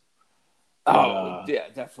 Yeah,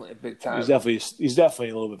 definitely a big time. He's definitely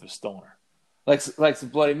a little bit of a stoner. Likes a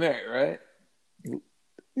Bloody Mary, right?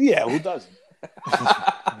 Yeah, who doesn't?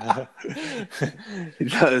 He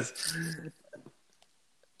does.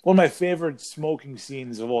 One of my favorite smoking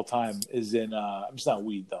scenes of all time is in it's not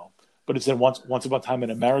weed though, but it's in Once Upon a Time in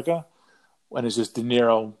America, when it's just De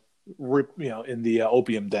Niro, in the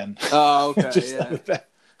opium den. Oh, okay, yeah.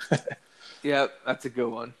 Yep, that's a good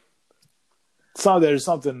one. So there's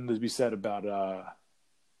something to be said about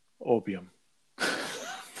opium,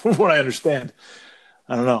 from what I understand.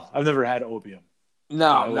 I don't know. I've never had opium.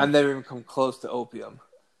 No, I've never even come close to opium.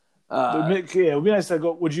 It would be nice to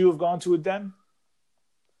go. Would you have gone to a den?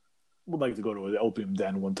 Would like to go to an opium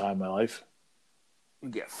den one time in my life. You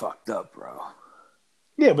get fucked up, bro.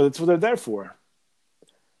 Yeah, but that's what they're there for.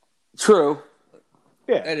 True.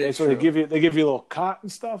 Yeah, That is so true. they give you a little cot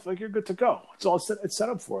and stuff. Like you're good to go. It's set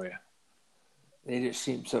up for you. They just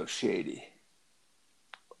seem so shady.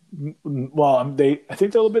 Well, I think they're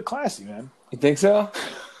a little bit classy, man. You think so?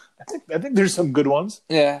 I think there's some good ones.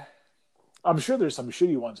 Yeah. I'm sure there's some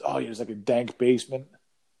shitty ones. Oh, yeah, there's like a dank basement,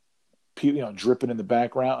 dripping in the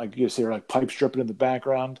background. Like you see, like pipes dripping in the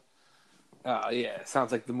background. Oh yeah, it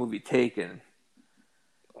sounds like the movie Taken.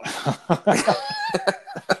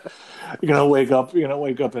 You're gonna wake up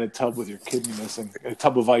in a tub with your kidney missing, a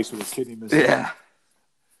tub of ice with a kidney missing. Yeah.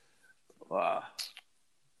 Wow.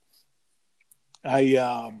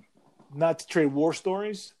 Not to trade war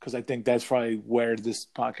stories because I think that's probably where this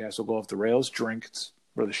podcast will go off the rails. Drinks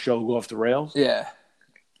where the show will go off the rails. Yeah.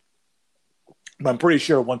 But I'm pretty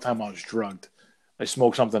sure one time I was drugged. I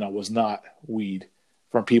smoked something that was not weed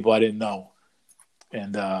from people I didn't know,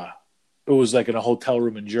 and it was like in a hotel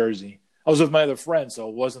room in Jersey. I was with my other friend, so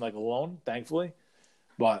it wasn't like alone, thankfully.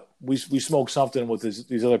 But we smoked something with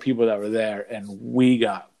these other people that were there, and we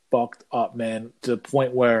got fucked up, man, to the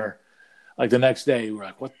point where, like the next day, we were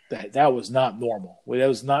like, "What? That was not normal. That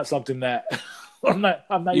was not something that I'm not."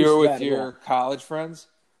 You used were to with that your college friends?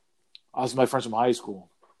 I was with my friends from high school.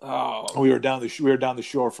 Oh, we were down the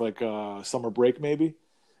shore for like summer break, maybe.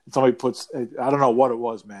 And somebody I don't know what it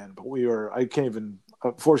was, man, but I can't even.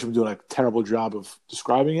 Unfortunately, I'm doing a terrible job of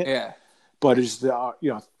describing it. yeah. But it's we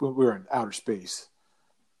were in outer space,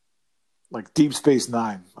 like Deep Space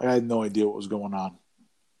Nine. I had no idea what was going on.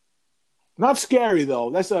 Not scary though.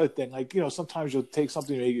 That's the other thing. Like sometimes you'll take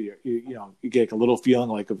something, you get like a little feeling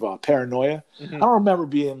like of paranoia. Mm-hmm. I don't remember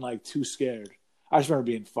being like too scared. I just remember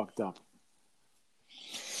being fucked up.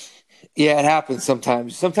 Yeah, it happens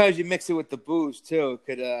sometimes. Sometimes you mix it with the booze too. It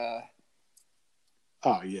could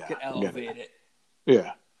could elevate it.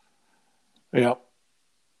 Yeah. Yeah.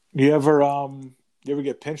 You ever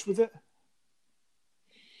get pinched with it?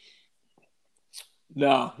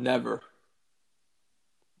 No, never.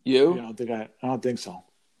 You? I don't think so.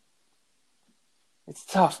 It's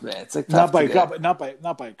tough, man. It's like not by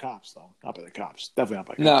cops though. Not by the cops. Definitely not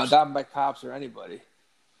by cops. No, not by cops or anybody.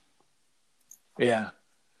 Yeah.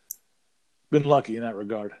 Been lucky in that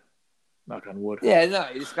regard. Knock on wood. Yeah, no,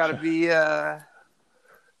 you just gotta be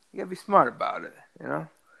smart about it,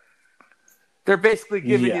 They're basically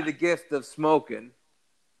giving you the gift of smoking.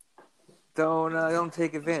 Don't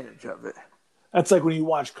take advantage of it. That's like when you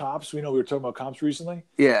watch Cops. We were talking about Cops recently.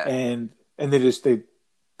 Yeah. And everybody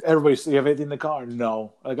say, "You have anything in the car?"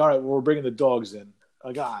 No. Like, all right, well, we're bringing the dogs in.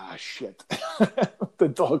 Like, shit. The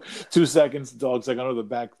dog. 2 seconds. The dog's like under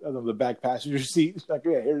the back passenger seat. Like,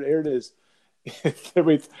 yeah, here it is.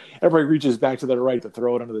 Everybody reaches back to their right to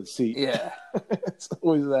throw it under the seat. Yeah. It's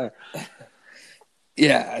always there.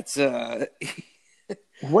 Yeah, it's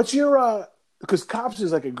What's your because Cops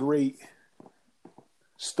is like a great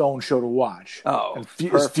Stone show to watch. Oh, and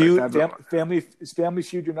is Family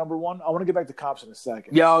Feud your number one? I want to get back to Cops in a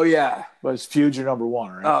second. Oh yeah, but is Feud your number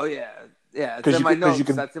one, right? Oh yeah. It's in my notes.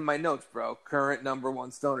 That's in my notes, bro. Current number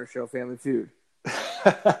one stoner show, Family Feud.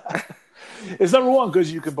 It's number one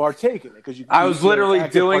because you can partake in it. I was literally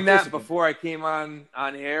doing that before I came on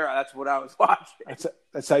air. That's what I was watching.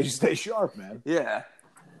 That's how you stay sharp, man. Yeah,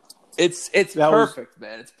 it's perfect,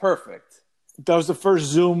 man. It's perfect. That was the first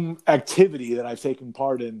Zoom activity that I've taken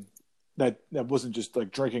part in that wasn't just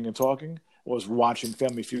like drinking and talking. Was watching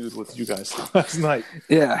Family Feud with you guys last night.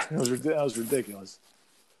 Yeah, that was ridiculous.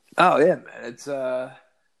 Oh yeah, man. It's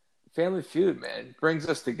Family Feud, man. It brings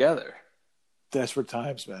us together. Desperate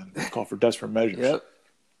times, man. It's called for desperate measures. Yep.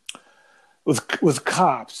 With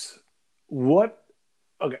Cops,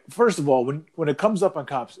 okay, first of all, when it comes up on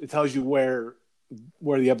Cops, it tells you where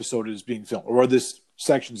the episode is being filmed or where this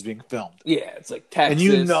section is being filmed. Yeah, it's like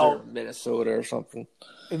Texas or Minnesota or something.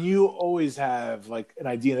 And you always have like an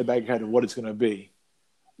idea in the back of your head of what it's going to be.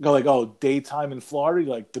 You go like, oh, daytime in Florida,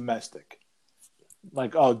 you're like domestic.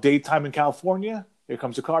 Like, oh, daytime in California, here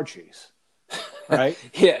comes a car chase. Right?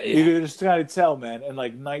 Yeah. You just gotta tell, man. And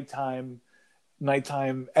like nighttime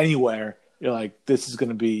anywhere, you're like, this is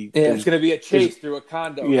gonna be it's gonna be a chase through a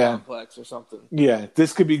condo complex or something. Yeah,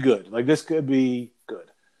 this could be good. Like this could be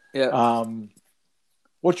good. Yeah.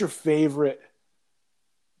 What's your favorite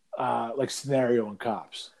like scenario in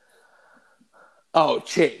Cops? Oh,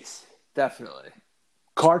 chase. Definitely.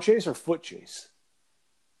 Car chase or foot chase?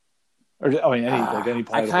 Or any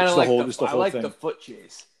part. I like the foot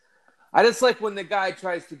chase. I just like when the guy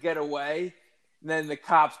tries to get away, and then the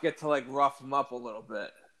cops get to like rough him up a little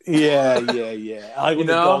bit. Yeah. I like when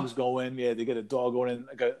the dogs go in. Yeah, they get a dog going in.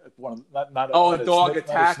 Like a dog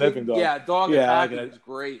attacking. Dog. Yeah, dog attacking is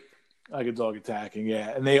great. I like a dog attacking. Yeah,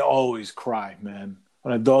 and they always cry, man.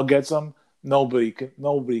 When a dog gets them, Nobody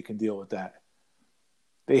can deal with that.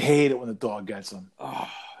 They hate it when the dog gets them.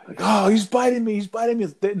 Oh, he's biting me.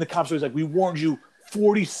 And the cops are always like, we warned you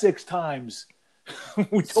 46 times.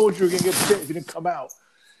 We told you we were going to get bit if you didn't come out.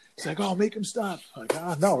 He's like, oh, make him stop. I'm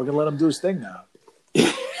like, no, we're going to let him do his thing now.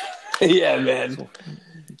 Yeah, man.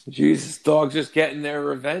 Jesus, dogs just getting their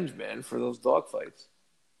revenge, man, for those dog fights.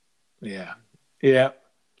 Yeah.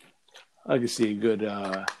 I can see a good.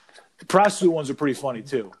 The prostitute ones are pretty funny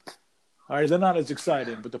too. All right, they're not as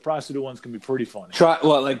exciting, but the prostitute ones can be pretty funny.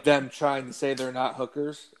 Like them trying to say they're not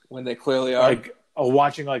hookers when they clearly are. Like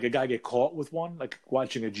watching like a guy get caught with one, like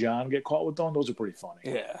watching a John get caught with one. Those are pretty funny.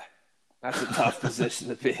 Yeah, that's a tough position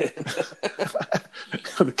to be in.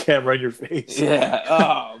 The camera in your face. Yeah.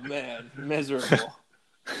 Oh man, miserable.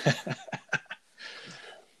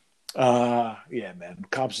 Yeah, man.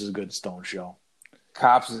 Cops is a good Stone show.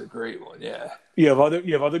 Cops is a great one. Yeah. You have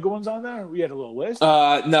other good ones on there? We had a little list.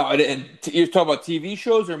 No, I didn't. You're talking about TV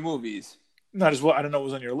shows or movies? No, I don't know what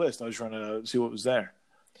was on your list. I was trying to see what was there.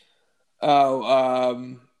 Oh,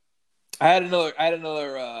 I had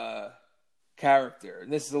another character,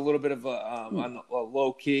 and this is a little bit of a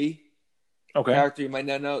low key character you might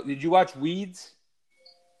not know. Did you watch Weeds?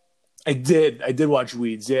 I did watch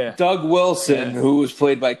Weeds. Yeah, Doug Wilson, who was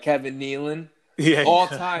played by Kevin Nealon,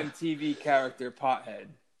 all-time TV character, pothead.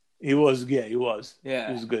 He was. Yeah, he was. Yeah,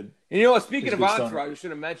 he was good. And you know what? Speaking of Entourage, we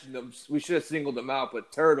should have mentioned them. We should have singled them out,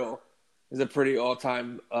 but Turtle is a pretty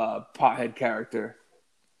all-time pothead character.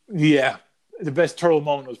 Yeah, the best Turtle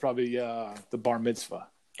moment was probably the bar mitzvah.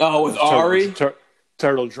 Oh, with Ari?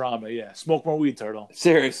 Turtle drama, yeah. Smoke more weed, Turtle.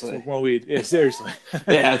 Seriously. Smoke more weed. Yeah, seriously.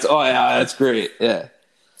 That's great. Yeah.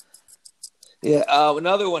 Yeah,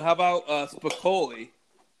 another one. How about Spicoli?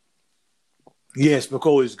 Yeah,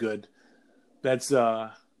 Spicoli's good. That's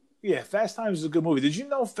Fast Times is a good movie. Did you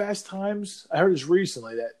know Fast Times? I heard this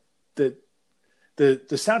recently that the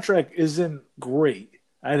soundtrack isn't great.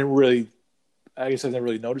 I guess I didn't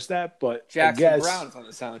really notice that, but Jackson Brown's on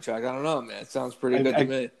the soundtrack. I don't know, man. It sounds pretty good to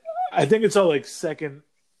me. I think it's all like second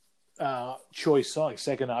choice songs,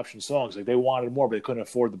 second option songs. Like they wanted more, but they couldn't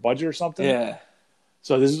afford the budget or something. Yeah.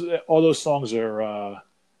 So all those songs are.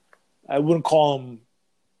 I wouldn't call them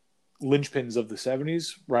linchpins of the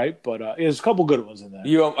 '70s, right? But there's a couple good ones in there.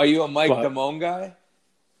 Are you a Mike Damone guy?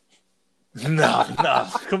 No,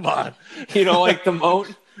 come on. You don't like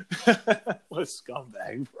Damone? What a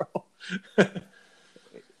scumbag, bro.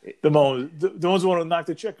 Damone, the one's the one who knocked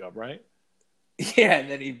the chick up, right? Yeah, and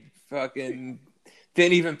then he fucking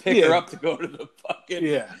didn't even pick her up to go to the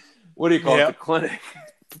fucking what do you call it? The clinic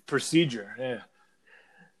procedure. Yeah.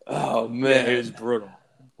 Oh man, it was brutal.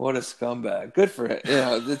 What a scumbag. Good for him.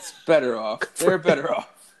 Yeah, it's better off. They're better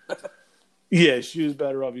off. Yeah, she was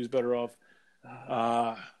better off. He was better off.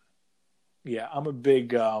 Yeah, I'm a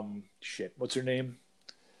big shit. What's her name?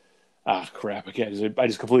 Crap! I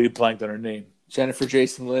just completely blanked on her name. Jennifer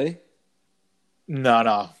Jason Leigh.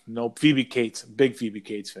 No. Phoebe Cates. Big Phoebe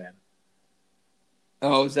Cates fan.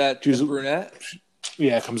 Oh, is that the brunette?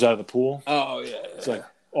 Yeah, it comes out of the pool. Oh yeah. It's like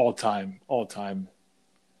all time.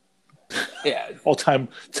 Yeah. All time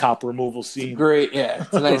top removal scene. Great. Yeah,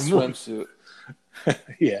 it's a nice swimsuit.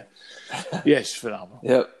 Yeah. Yeah, she's phenomenal.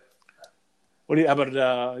 Yep. How about get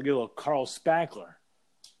a little Carl Spackler?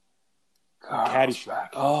 Caddyshack.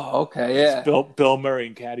 Oh, okay, yeah. It's Bill Murray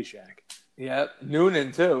in Caddyshack. Yep.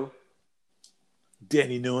 Noonan too.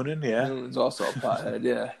 Danny Noonan, yeah. Noonan's also a pothead,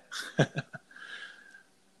 yeah.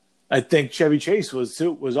 I think Chevy Chase was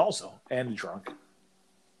also and drunk.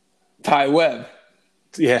 Ty Webb.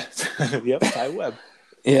 Yeah. Yep, Ty Webb.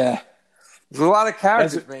 Yeah. There's a lot of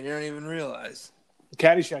characters, man. You don't even realize.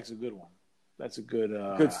 Caddyshack's a good one. That's a good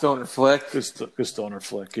good stoner flick. Good stoner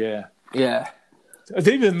flick, yeah. Yeah. I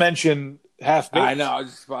didn't even mention Half Baked. I know. I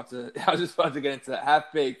was just about to get into that.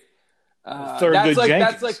 Half Baked.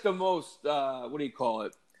 That's like the most what do you call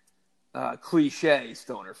it? Cliche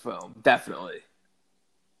stoner film, definitely.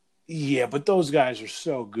 Yeah, but those guys are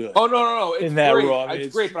so good. Oh no! It's in that great. role,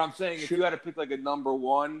 It's great. But I'm saying if you had to pick like a number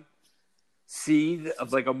one seed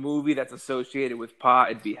of like a movie that's associated with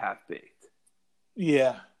pot, it'd be Half Baked.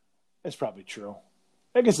 Yeah, that's probably true.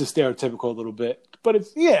 I guess it's stereotypical a little bit, but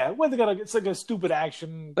it's it's like a stupid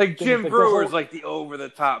action. Like Jim Brewer's like the over the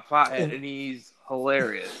top pothead, and he's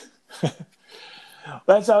hilarious.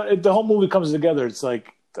 That's how the whole movie comes together. It's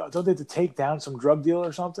like, don't they have to take down some drug dealer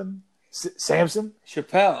or something? Samson?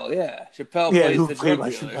 Chappelle, yeah. Chappelle plays who the played drug by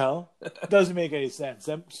dealer. Chappelle. Doesn't make any sense.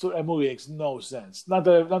 That movie makes no sense. Not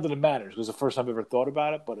that it matters, because it's the first time I've ever thought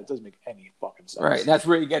about it, but it doesn't make any fucking sense. Right. That's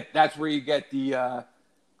where you get the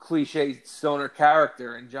cliche stoner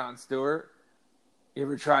character in Jon Stewart. You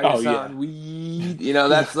ever try this on weed? You know,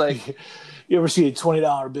 that's like. You ever see a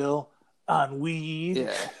 $20 bill on weed?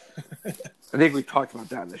 Yeah. I think we talked about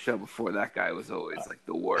that in the show before. That guy was always like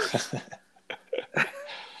the worst.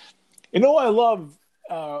 You know what I love?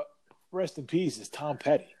 Rest in peace is Tom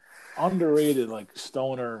Petty. Underrated, like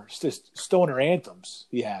stoner anthems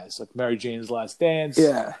he has, like Mary Jane's Last Dance.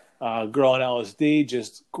 Yeah. Girl on LSD,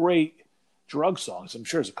 just great drug songs. I'm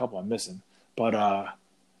sure there's a couple I'm missing, but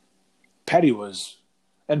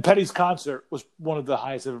Petty's concert was one of the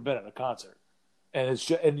highest I've ever been at a concert,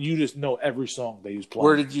 and you just know every song they use playing.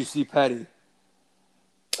 Where did you see Petty?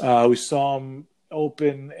 We saw him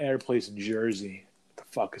open air place in Jersey. What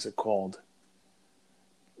the fuck is it called?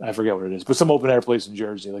 I forget what it is, but some open air place in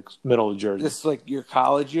Jersey, like middle of Jersey. This is like your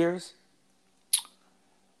college years?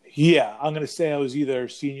 Yeah, I'm gonna say I was either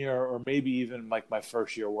senior or maybe even like my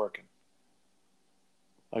first year working,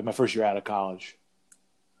 like my first year out of college.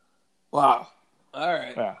 Wow! All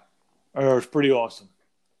right. Yeah, it was pretty awesome.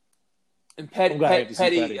 And Petty,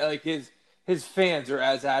 like his fans are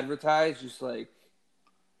as advertised, just like.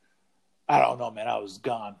 I don't know, man. I was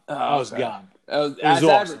gone. I was gone. As awesome.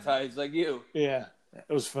 Advertised, like you. Yeah,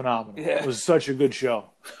 it was phenomenal. Yeah. It was such a good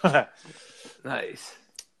show. Nice.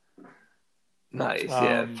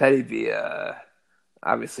 Yeah, Petty be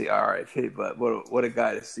obviously R.I.P. But what a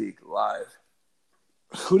guy to see live.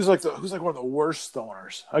 Who's like one of the worst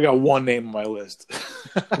stoners? I got one name on my list.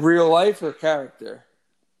 Real life or character?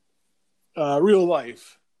 Real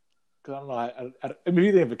life. Because I don't know. If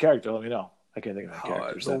you think of a character, let me know. I can't think of that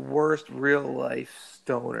character. The worst real life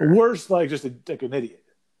stoner. Worst, like just like an idiot.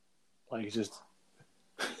 Like just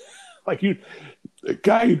like a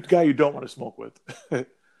guy you don't want to smoke with.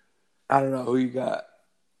 I don't know who you got.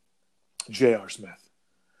 J.R. Smith.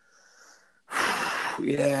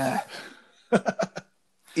 Yeah.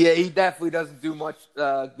 Yeah, he definitely doesn't do much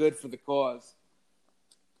good for the cause.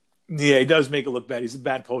 Yeah, he does make it look bad. He's a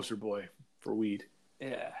bad poster boy for weed.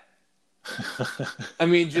 Yeah. I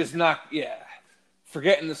mean, just not, yeah.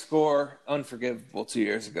 Forgetting the score, unforgivable 2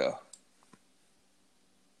 years ago.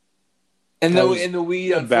 And the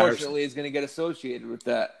weed, unfortunately, is going to get associated with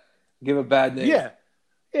that. Give a bad name. Yeah.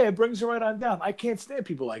 Yeah, it brings it right on down. I can't stand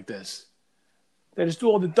people like this. They just do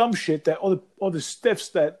all the dumb shit that all the stiffs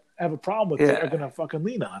that have a problem with it are going to fucking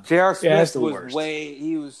lean on. J.R. Smith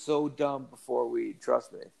he was so dumb before weed,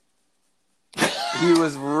 trust me. He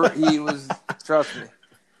was, trust me.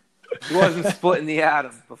 He wasn't splitting the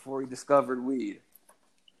atom before he discovered weed.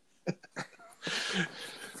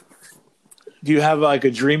 Do you have like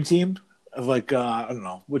a dream team of like I don't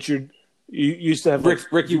know? You used to have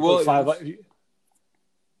Ricky Williams.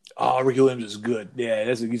 Ricky Williams is good. Yeah,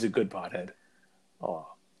 he's a good pothead. Oh,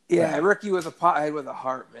 yeah, Ricky was a pothead with a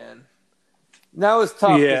heart, man. And that was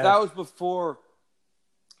tough. Yeah. That was before.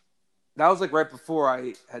 That was like right before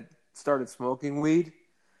I had started smoking weed.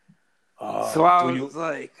 So I was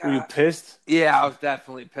like, were you pissed? Yeah, I was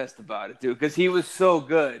definitely pissed about it, dude, because he was so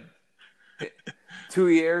good. 2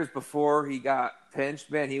 years before he got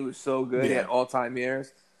pinched, man, he was so good. Yeah. He had all-time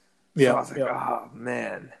years. So I was like, oh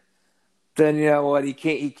man. Then you know what? He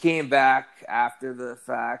came back after the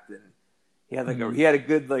fact, and he had he had a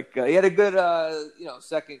good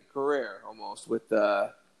second career almost with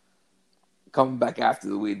coming back after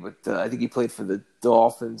the weed. But I think he played for the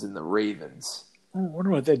Dolphins and the Ravens. I wonder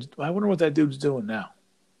what that dude's doing now.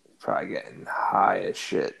 Probably getting high as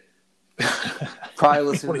shit. Probably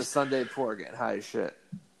listening to Sunday Pour, getting high as shit.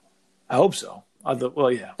 I hope so.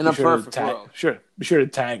 Well, yeah. In a perfect world. Be sure to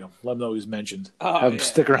tag him. Let him know he's mentioned. Oh, have him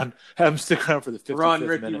stick around. Have him stick around for the 55th Run,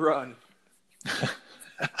 Ricky, minute. run.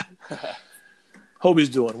 Hope he's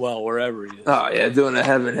doing well wherever he is. Oh yeah, doing a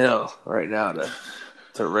Heaven Hill right now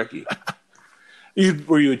to Ricky.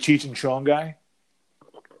 Were you a Cheech and Chong guy?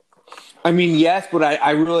 I mean, yes, but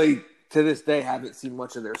I really, to this day, haven't seen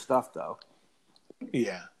much of their stuff, though.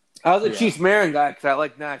 Yeah. I was a Cheech Marin guy because I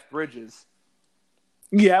like Nash Bridges.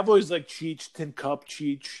 Yeah, I've always liked Cheech, Tin Cup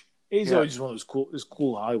Cheech. He's always just one of those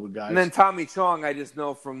cool Hollywood guys. And then Tommy Chong, I just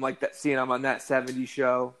know from like that seeing him on that 70s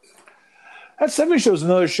show. That 70s show is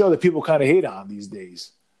another show that people kind of hate on these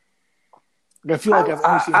days. I feel like I've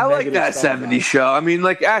only seen I like that 70s show. I mean,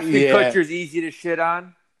 like Ashton Kutcher's easy to shit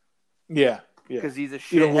on. Yeah. Because he's a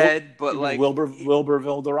shithead, but like Wilbur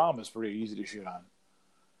Valderrama is pretty easy to shit on.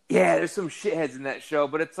 Yeah, there's some shitheads in that show,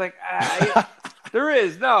 but it's like there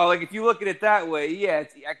is like if you look at it that way,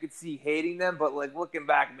 I could see hating them, but like looking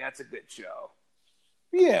back, I mean, that's a good show.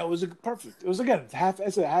 Yeah, it was perfect. It was again it's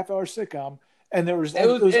a half-hour sitcom, and it was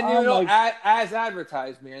as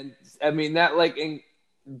advertised, man. I mean that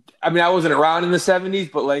I wasn't around in the 70s,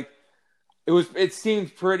 but like it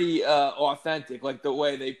seemed pretty authentic, like the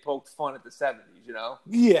way they poked fun at the 70s.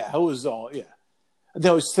 Yeah, it was all And they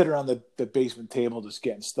always sit around the basement table just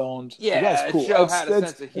getting stoned. Yeah, like, that's cool. The show had a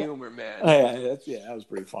sense of humor, man. That was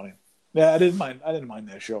pretty funny. Yeah, I didn't mind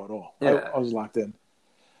that show at all. Yeah. I was locked in.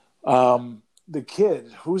 The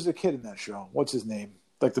kid, who's the kid in that show? What's his name?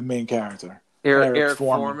 Like the main character, Eric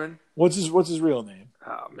Foreman. What's his real name?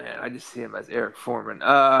 Oh man, I just see him as Eric Foreman.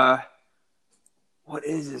 What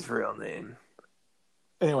is his real name?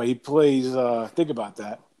 Anyway, he plays. Think about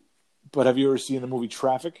that. But have you ever seen the movie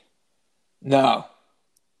Traffic? No.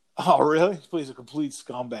 Oh, really? He plays a complete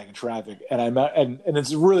scumbag in Traffic, and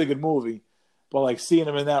it's a really good movie. But like seeing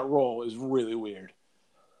him in that role is really weird.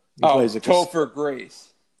 He plays Topher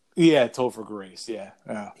Grace. Yeah, Topher Grace. Yeah.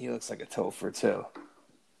 He looks like a Topher too.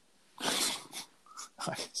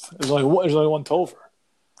 There's only one Topher.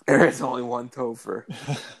 There is only one Topher.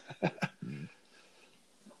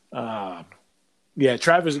 Yeah,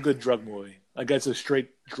 Traffic is a good drug movie. Like that's a straight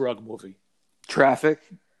drug movie. Traffic.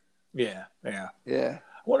 Yeah. I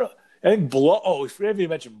think Blow. Oh, if you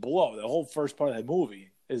mentioned Blow, the whole first part of that movie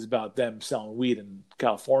is about them selling weed in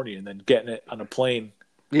California and then getting it on a plane.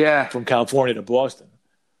 Yeah. From California to Boston.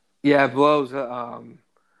 Yeah, Blow's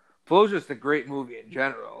just a great movie in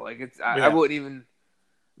general. Like I wouldn't even.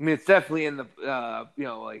 I mean, it's definitely in the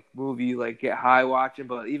like movie like get high watching,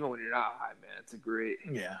 but even when you're not high, man, it's a great.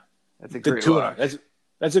 Yeah. That's a great Tuna. watch.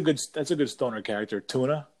 That's a good stoner character,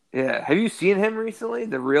 Tuna. Yeah. Have you seen him recently?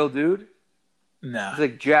 The real dude? No. He's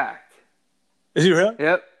like jacked. Is he really?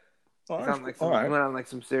 Yep. He went on like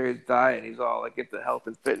some serious diet, and he's all like into health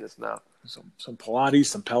and fitness now. Some Pilates,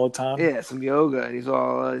 some Peloton. Yeah, some yoga, and he's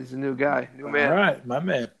a new guy, new man. All right, my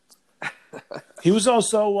man. He was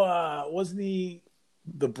also wasn't he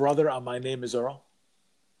the brother on My Name Is Earl?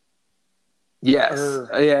 Yes.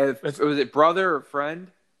 Was it brother or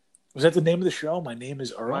friend? Was that the name of the show? My Name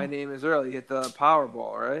Is Earl? My Name Is Earl. You hit the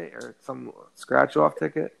Powerball, right? Or some scratch-off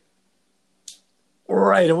ticket?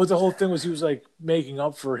 Right. And what the whole thing was, he was like making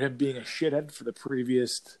up for him being a shithead for the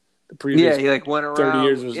previous yeah, he like went around 30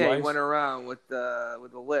 years of his life. He went around with the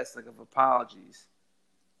list like of apologies.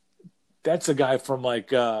 That's a guy from like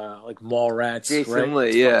Mallrats, Jason right?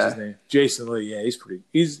 Lee, yeah. His name. Jason Lee, yeah,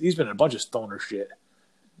 he's been in a bunch of stoner shit.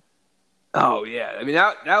 Oh yeah, I mean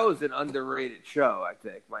that was an underrated show. I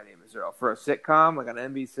think My Name Is Earl for a sitcom like on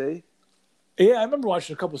NBC. Yeah, I remember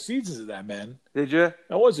watching a couple seasons of that. Man, did you?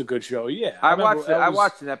 That was a good show. Yeah, I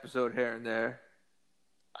watched an episode here and there.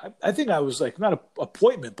 I think I was like not an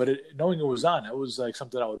appointment, but knowing it was on, it was like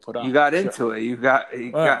something I would put on. You got into it. You got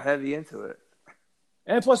heavy into it.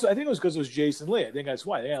 And plus, I think it was because it was Jason Lee. I think that's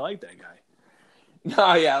why. I like that guy.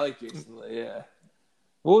 Oh yeah, I like Jason Lee. Yeah.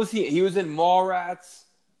 What was he? He was in Mallrats.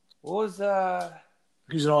 What was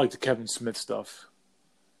He was in all like the Kevin Smith stuff.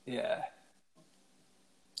 Yeah.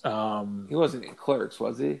 He wasn't in Clerks,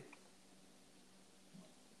 was he?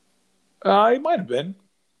 He might have been.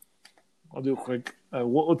 I'll do a quick.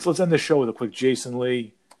 Let's end the show with a quick Jason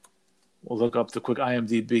Lee. We'll look up the quick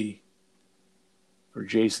IMDb for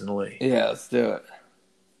Jason Lee. Yeah, let's do it.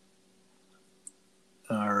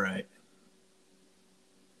 All right.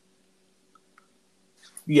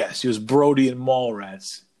 Yes, he was Brody in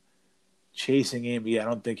Mallrats. Chasing Amy. I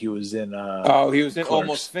don't think he was in. He was in Clerks.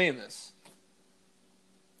 Almost Famous.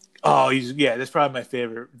 Oh, that's probably my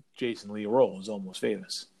favorite Jason Lee role. Is Almost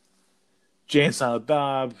Famous. Jay and Silent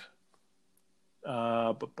Bob. He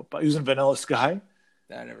was in Vanilla Sky.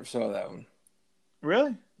 I never saw that one.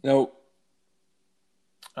 Really? Nope.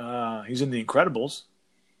 He's in The Incredibles.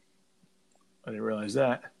 I didn't realize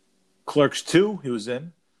that. Clerks 2, he was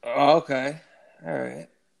in. Oh, okay. All right.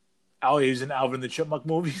 Oh, he was in Alvin and the Chipmunk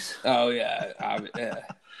movies. Oh, yeah. Yeah.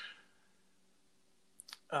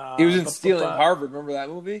 He was in Stealing Harvard. Remember that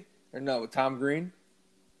movie? Or no, with Tom Green?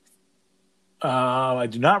 I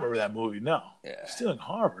do not remember that movie, no. Yeah. Stealing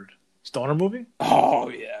Harvard. Stoner movie? Oh,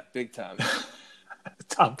 yeah. Big time.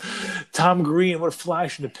 Tom Green, what a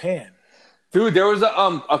flash in the pan. Dude, there was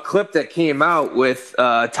a clip that came out with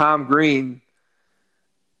Tom Green.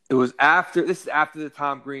 This is after the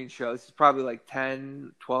Tom Green show. This is probably like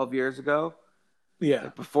 10, 12 years ago. Yeah.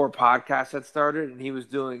 Like before podcasts had started, and he was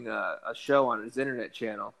doing a show on his internet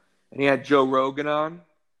channel. And he had Joe Rogan on.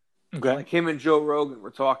 Okay. Like him and Joe Rogan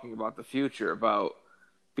were talking about the future, about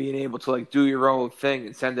being able to like do your own thing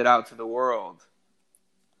and send it out to the world.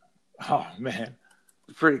 Oh, man.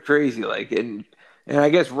 It's pretty crazy. Like, and I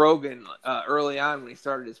guess Rogan, early on when he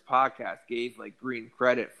started his podcast, gave like Green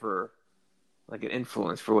credit for like an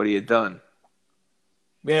influence for what he had done.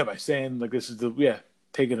 Yeah, by saying like this is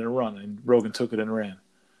take it and run, and Rogan took it and ran.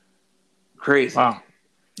 Crazy. Wow.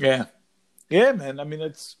 Yeah. Yeah, man. I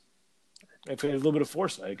mean, if you had a little bit of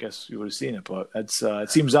foresight, I guess you would have seen it. But it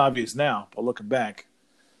seems obvious now. But looking back,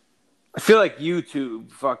 I feel like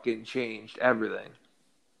YouTube fucking changed everything.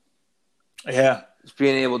 Yeah. Just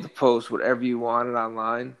being able to post whatever you wanted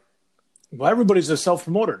online. Well, everybody's a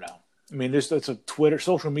self-promoter now. I mean, it's a Twitter,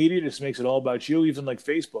 social media just makes it all about you. Even like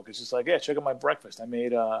Facebook, it's just like, yeah, check out my breakfast. I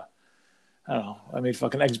made, I made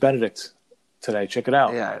fucking eggs Benedict today. Check it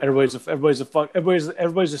out. Yeah. Everybody's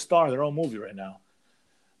a star of their own movie right now.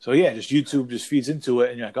 So yeah, just YouTube just feeds into it,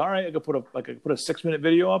 and you're like, all right, I could put a 6-minute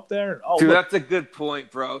video up there. Oh, dude, look. That's a good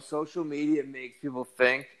point, bro. Social media makes people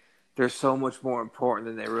think they're so much more important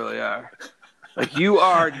than they really are. Like, you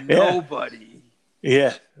are nobody.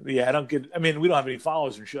 Yeah. I don't get. I mean, we don't have any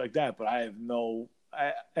followers and shit like that, but I have no.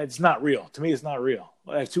 It's not real to me. It's not real.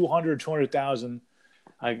 I have 200,000.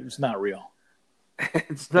 It's not real.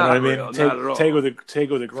 It's not real. I mean, not at all. Take with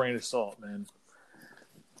a grain of salt, man.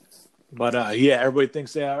 But everybody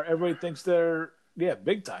thinks they are. Everybody thinks they're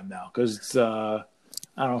big time now because it's I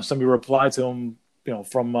don't know. Somebody replied to them,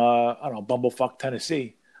 from I don't know, Bumblefuck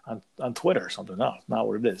Tennessee on Twitter or something. No, it's not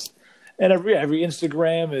what it is. And every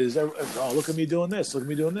Instagram is, oh, look at me doing this. Look at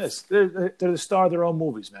me doing this. They're the star of their own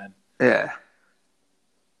movies, man. Yeah.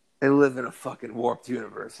 They live in a fucking warped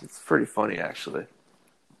universe. It's pretty funny, actually.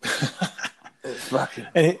 It's fucking.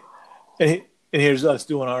 And here's us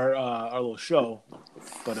doing our little show,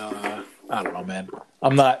 but I don't know, man.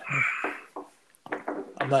 I'm not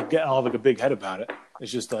getting all like a big head about it.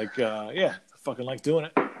 It's just like, I fucking like doing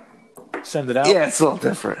it. Send it out. Yeah, it's a little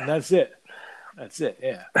different. And that's it.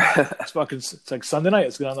 Yeah. It's like Sunday night.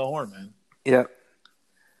 Let's get on the horn, man. Yep.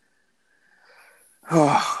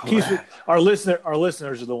 Oh, our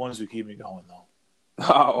listeners are the ones who keep me going, though.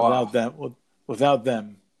 Oh, wow. Without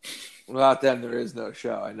them, there is no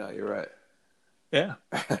show. I know, you're right. Yeah.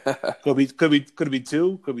 could be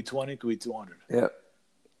 2, could be 20, could be 200. Yep.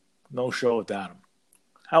 No show without them.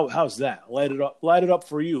 How's that? Light it up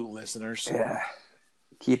for you, listeners. Yeah.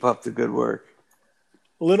 Keep up the good work.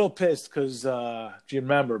 A little pissed because do you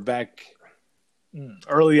remember back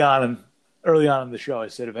early on in the show, I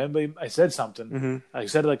said something. Mm-hmm. I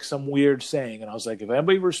said like some weird saying, and I was like, if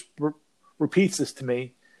anybody repeats this to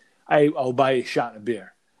me, I'll buy a shot and a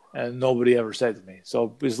beer. And nobody ever said to me.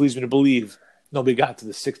 So this leads me to believe nobody got to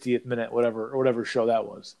the 60th minute, whatever show that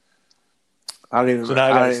was. I don't even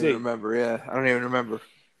remember. Yeah, I don't even remember.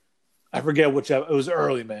 I forget which. It was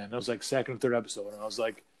early, man. It was like second or third episode, and I was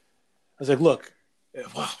like, look,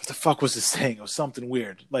 what the fuck was this saying? It was something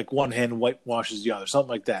weird, like one hand whitewashes the other, something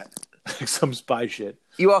like that, like some spy shit.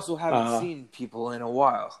 You also haven't seen people in a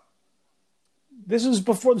while. This was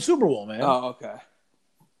before the Super Bowl, man. Oh, okay.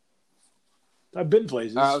 I've been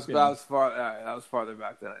places. That was farther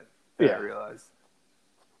back than I realized.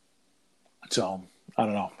 So I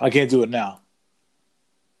don't know. I can't do it now.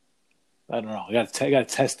 I don't know. I got to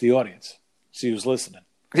test the audience. See who's listening.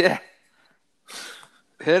 Yeah.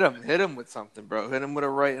 Hit him with something, bro. Hit him with a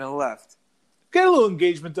right and a left. Get a little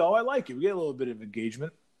engagement, though. I like it. We get a little bit of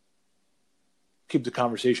engagement. Keep the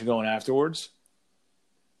conversation going afterwards.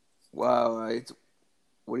 Wow.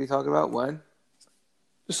 What are you talking about? When?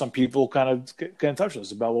 Some people kind of get in touch with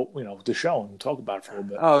us about the show and talk about it for a little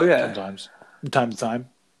bit. Oh, yeah. Sometimes. From time to time.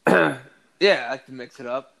 Yeah, I like to mix it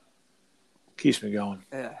up. Keeps me going.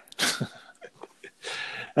 Yeah.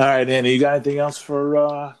 All right, Andy, you got anything else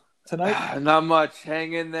for tonight? Not much.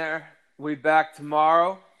 Hang in there. We'll be back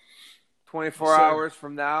tomorrow. 24 hours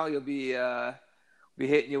from now, you'll be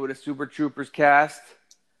hitting you with a Super Troopers cast.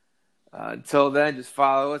 Until then, just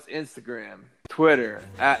follow us Instagram, Twitter,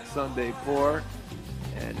 @SundayPour,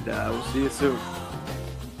 and we'll see you soon.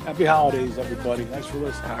 Happy holidays, everybody. Thanks for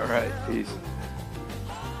listening. All right. Peace.